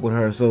shop with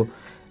her. So,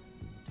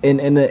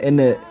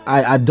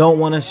 I don't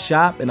want to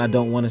shop, and I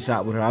don't want to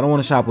shop with her. I don't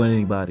want to shop with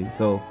anybody.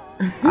 So,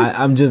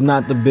 I'm just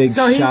not the big.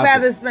 So he'd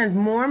rather spend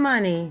more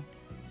money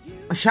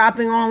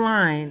shopping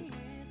online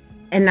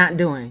and not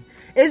doing.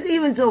 It's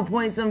even to a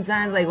point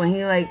sometimes, like when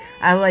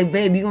I'm like,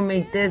 babe, you gonna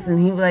make this, and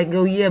he be like,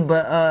 oh yeah,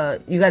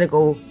 but you gotta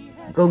go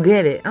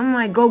get it. I'm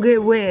like, go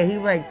get where? He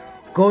like.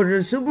 Go to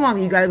the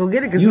supermarket. You gotta go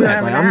get it because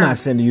I'm not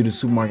sending you to the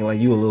supermarket like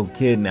you a little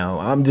kid now.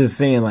 I'm just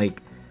saying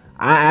like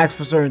I ask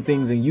for certain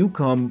things and you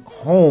come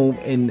home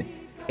and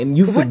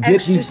you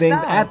forget these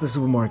things at the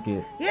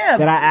supermarket. Yeah,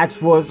 that I asked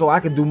for so I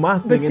could do my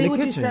thing in the kitchen. But see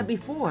what you said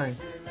before.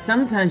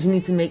 Sometimes you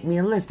need to make me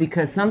a list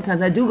because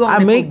sometimes I do go.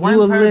 I make for one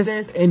you a purpose,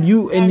 list and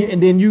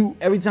then you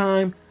every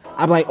time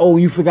I'm like, oh,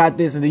 you forgot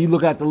this, and then you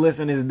look at the list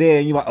and it's there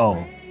and you're like,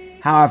 oh,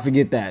 how I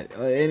forget that,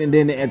 and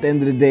then at the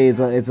end of the day, it's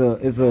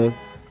a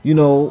a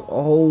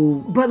whole...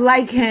 But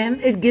like him,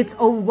 it gets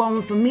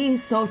overwhelming for me,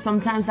 so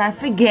sometimes I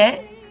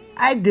forget.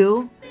 I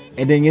do.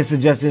 And then your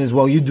suggestion is,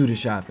 well, you do the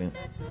shopping.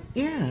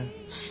 Yeah.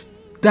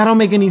 That don't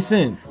make any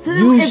sense. So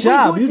you if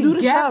shop, we do it you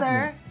together, do the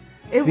shopping.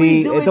 If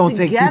we do it don't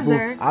together...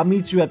 take people... I'll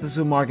meet you at the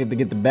supermarket to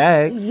get the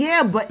bag.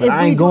 Yeah, but if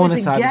we do it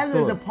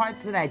together, the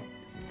parts that I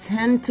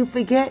tend to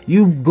forget...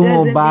 You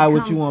go and buy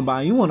what you want to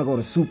buy. You want to go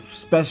to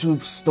special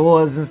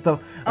stores and stuff.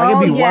 Like,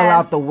 it'd be well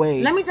out the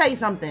way. Let me tell you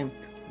something.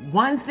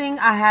 One thing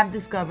I have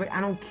discovered, I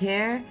don't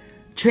care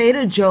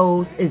Trader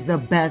Joe's is the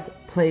best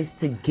place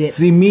to get.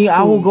 See me,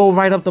 I will food. go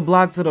right up the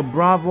block to the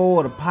Bravo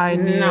or the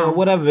Pioneer No. or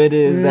whatever it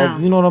is. No.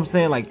 That's, you know what I'm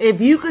saying? Like,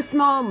 If you could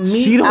smell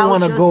meat she don't out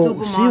want to your go.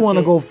 supermarket, She want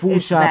to go food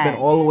it's shopping bad.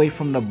 all the way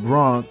from the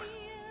Bronx.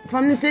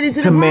 From the city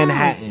to to the Bronx.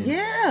 Manhattan.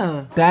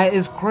 Yeah. That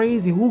is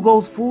crazy. Who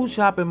goes food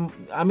shopping?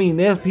 I mean,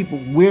 there's people.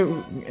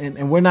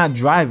 We're not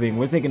driving.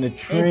 We're taking the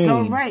train. It's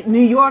all right. New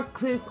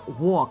Yorkers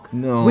walk.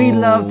 No, We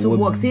love to with-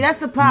 walk. See, that's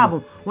the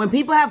problem. When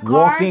people have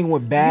cars, Walking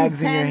with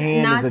bags you in your tend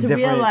hand not is a to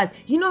different- realize.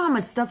 You know how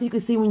much stuff you can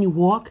see when you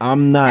walk?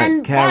 I'm not And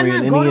why carrying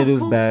not go any to of those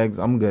food- bags.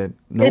 I'm good.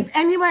 Nope. If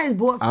anybody's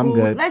bought food, I'm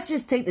good. let's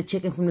just take the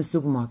chicken from the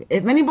supermarket.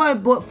 If anybody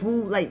bought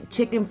food like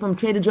chicken from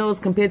Trader Joe's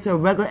compared to a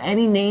regular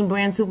any name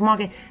brand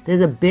supermarket,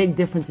 there's a big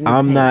difference in the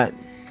I'm taste. not.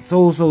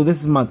 So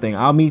this is my thing.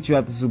 I'll meet you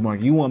at the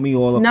supermarket. You want me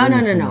all up No, in no,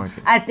 the no, no.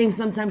 supermarket. I think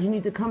sometimes you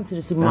need to come to the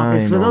I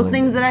supermarket. ain't So all those in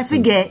things the that I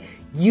forget,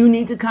 you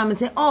need to come and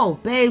say, "Oh,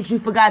 babes, you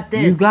forgot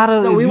this." You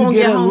gotta. So we if you won't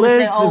get a home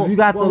list, and say, "Oh, if you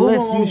got well, the who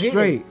list, won't you get it?"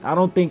 straight. I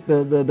don't think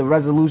the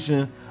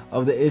resolution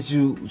of the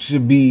issue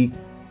should be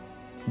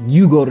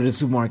you go to the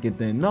supermarket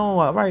then. No,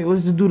 all right,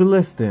 let's just do the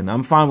list then.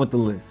 I'm fine with the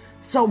list.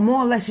 So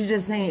more or less, you're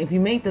just saying if you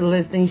make the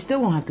list, then you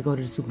still won't have to go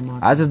to the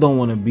supermarket. I just don't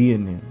want to be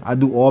in there. I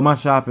do all my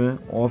shopping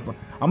off.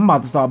 I'm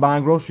about to start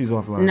buying groceries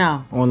offline.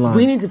 No, online.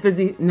 We need to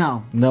physically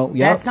no. No,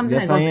 yep, That's something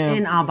yes, that I goes am.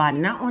 in our body,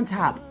 not on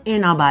top,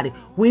 in our body.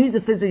 We need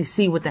to physically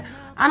see what that.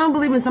 I don't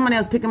believe in somebody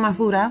else picking my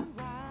food out.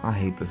 I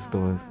hate the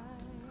stores.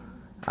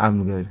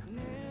 I'm good.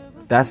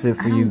 That's it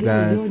for I don't you get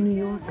guys. it. You're a New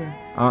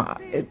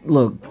Yorker.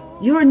 Look,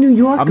 You're a New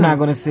Yorker. I'm not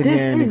gonna sit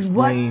this here and is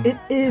what explain it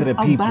is to the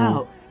people.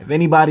 about. If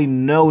anybody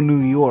know New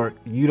York,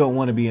 you don't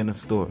want to be in a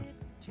store.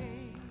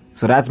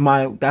 So that's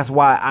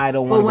why I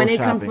don't want But to go when they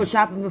shopping. come for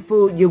shopping for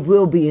food, you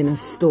will be in a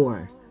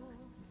store.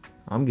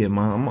 I'm getting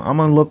my. I'm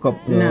gonna look up.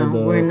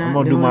 No, we're not. I'm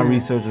gonna do doing my that.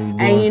 research and And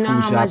doing you know food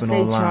how much shopping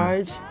they online.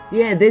 charge?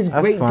 Yeah, there's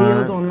That's great fine.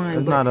 deals online.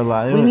 It's but not a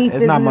lot. We need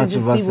It's not physically much to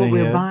of us see what in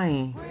we're here.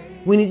 buying.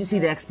 We need to see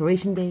the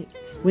expiration date.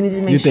 We need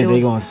to make You sure. think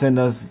they gonna send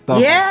us stuff?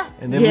 Yeah,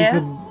 And then yeah. we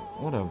could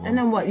whatever. And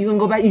then what? You gonna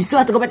go back? You still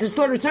have to go back to the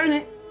store to return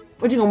it.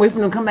 What, you gonna wait for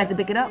them to come back to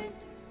pick it up?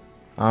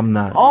 I'm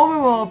not.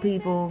 Overall,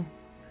 people,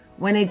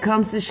 when it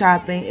comes to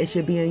shopping, it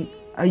should be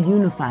a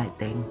unified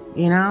thing,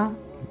 you know?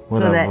 So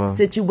Whatever. that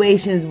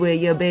situations where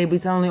your baby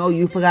telling you, "Oh,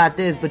 you forgot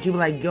this," but you be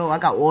like, "Yo, I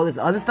got all this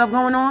other stuff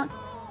going on,"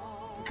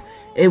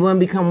 it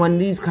wouldn't become one of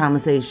these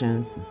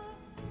conversations.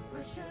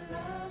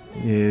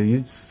 Yeah,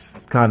 you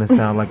kind of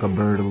sound like a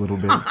bird a little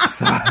bit.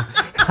 So,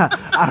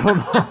 I don't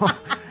know.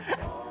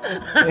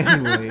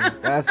 Anyway,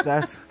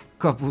 that's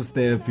couples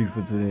therapy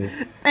for today.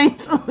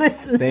 Thanks for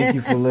listening. Thank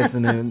you for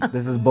listening.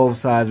 This is Both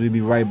Sides. We'll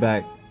be right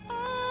back.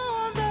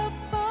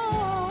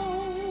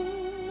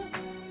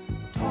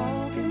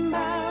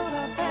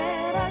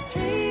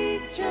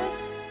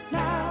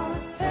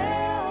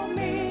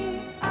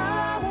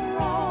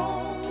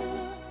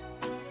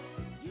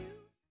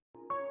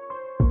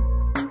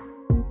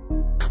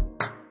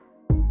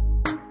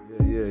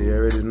 Yeah, you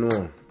already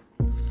know.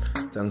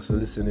 Thanks for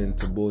listening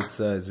to Both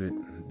Sides with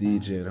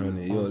DJ and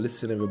Honey. Yo,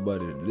 listen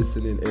everybody.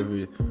 Listening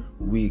every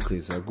week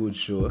is a good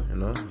show, you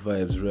know.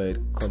 Vibes right.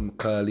 Come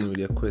call in with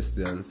your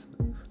questions.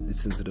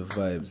 Listen to the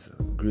vibes.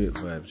 Great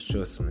vibes,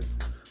 trust me.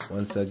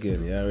 Once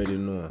again, you already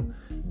know.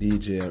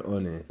 DJ and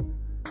Honey.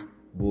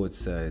 Both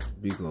Sides.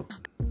 Big up.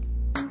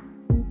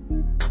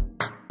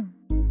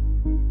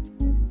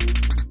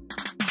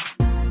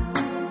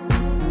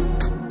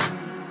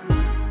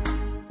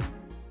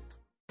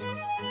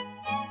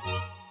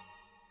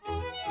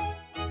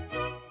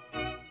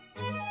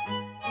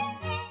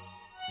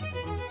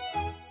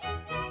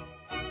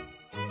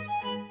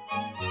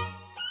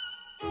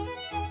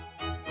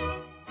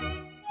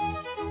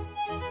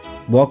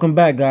 Welcome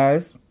back,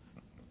 guys.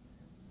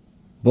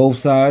 Both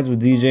Sides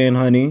with DJ and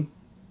Honey.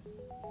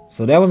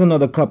 So that was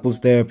another couples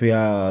therapy.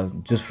 I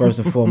just first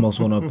and foremost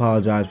want to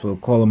apologize for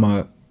calling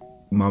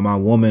my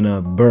woman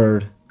a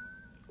bird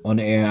on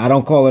the air. I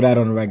don't call her that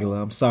on the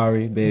regular. I'm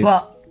sorry, babe.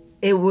 But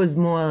it was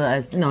more or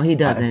less. No, he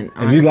doesn't.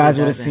 If you guys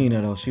would have Honestly seen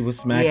her though, she was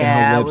smacking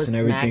Yeah, I her was lips and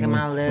everything. smacking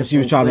my when lips she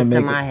was and trying to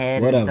twisting make my it, head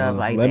and whatever. stuff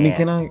like Let me, that.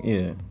 can I?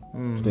 Yeah.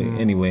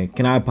 Anyway,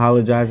 can I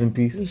apologize in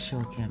peace? You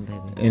sure can,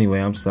 baby. Anyway,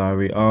 I'm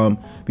sorry.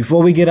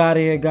 Before we get out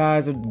of here,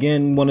 guys,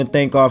 again, want to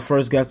thank our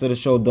first guest of the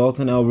show,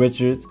 Dalton L.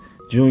 Richards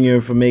Jr.,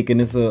 for making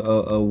this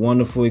a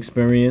wonderful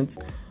experience.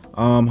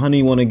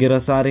 Honey, want to get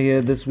us out of here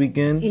this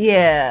weekend?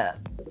 Yeah.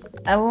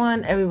 I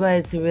want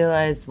everybody to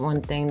realize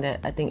one thing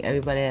that I think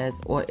everybody has,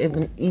 or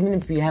even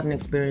if you haven't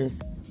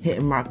experienced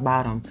hitting rock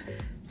bottom.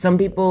 Some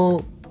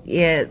people,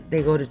 yeah,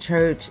 they go to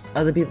church.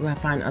 Other people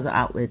find other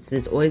outlets.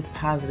 There's always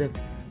positive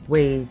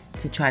ways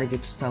to try to get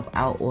yourself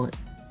out, or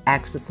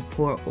ask for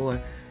support,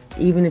 or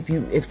even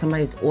if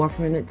somebody's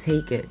offering it,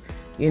 take it.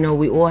 You know,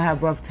 we all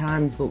have rough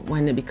times, but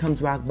when it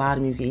becomes rock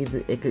bottom, you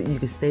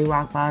could stay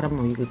rock bottom,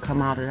 or you could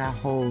come out of that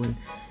hole. And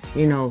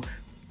you know,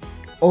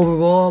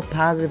 overall,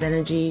 positive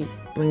energy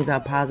brings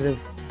out positive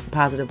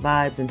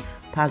vibes and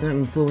positive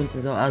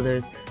influences on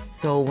others.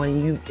 So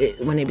when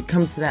it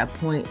comes to that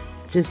point,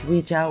 just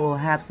reach out or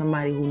have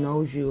somebody who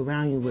knows you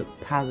around you with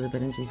positive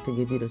energy to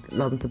give you the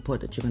love and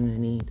support that you're going to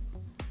need.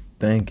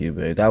 Thank you,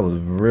 babe. That was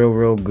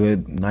real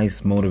good.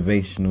 Nice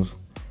motivational.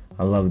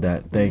 I love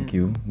that. Thank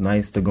you.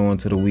 Nice to go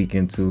into the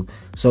weekend too.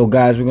 So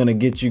guys, we're gonna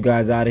get you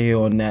guys out of here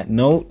on that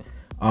note.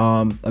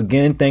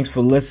 Again, thanks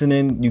for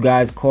listening. You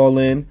guys call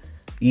in,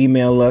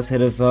 email us,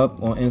 hit us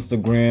up on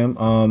Instagram.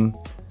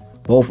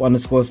 Both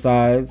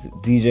 _sides,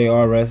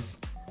 DJRS.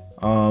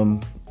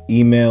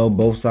 Email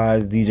both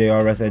sides,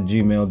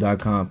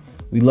 DJRS@gmail.com.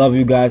 We love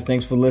you guys.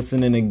 Thanks for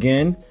listening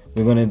again.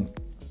 We're gonna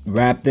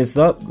wrap this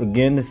up.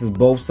 Again, this is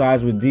Both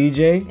Sides with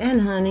DJ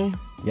And Honey.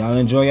 Y'all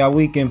enjoy your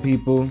weekend,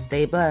 people.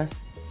 Stay blessed.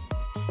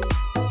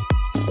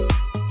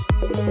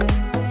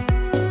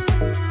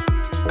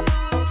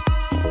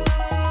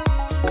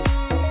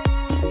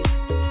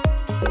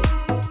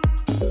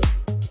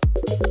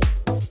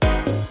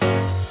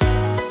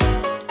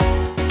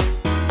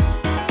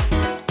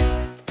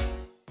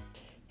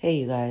 Hey,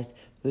 you guys.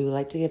 We would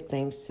like to give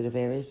thanks to the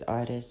various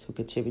artists who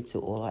contribute to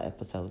all our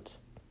episodes.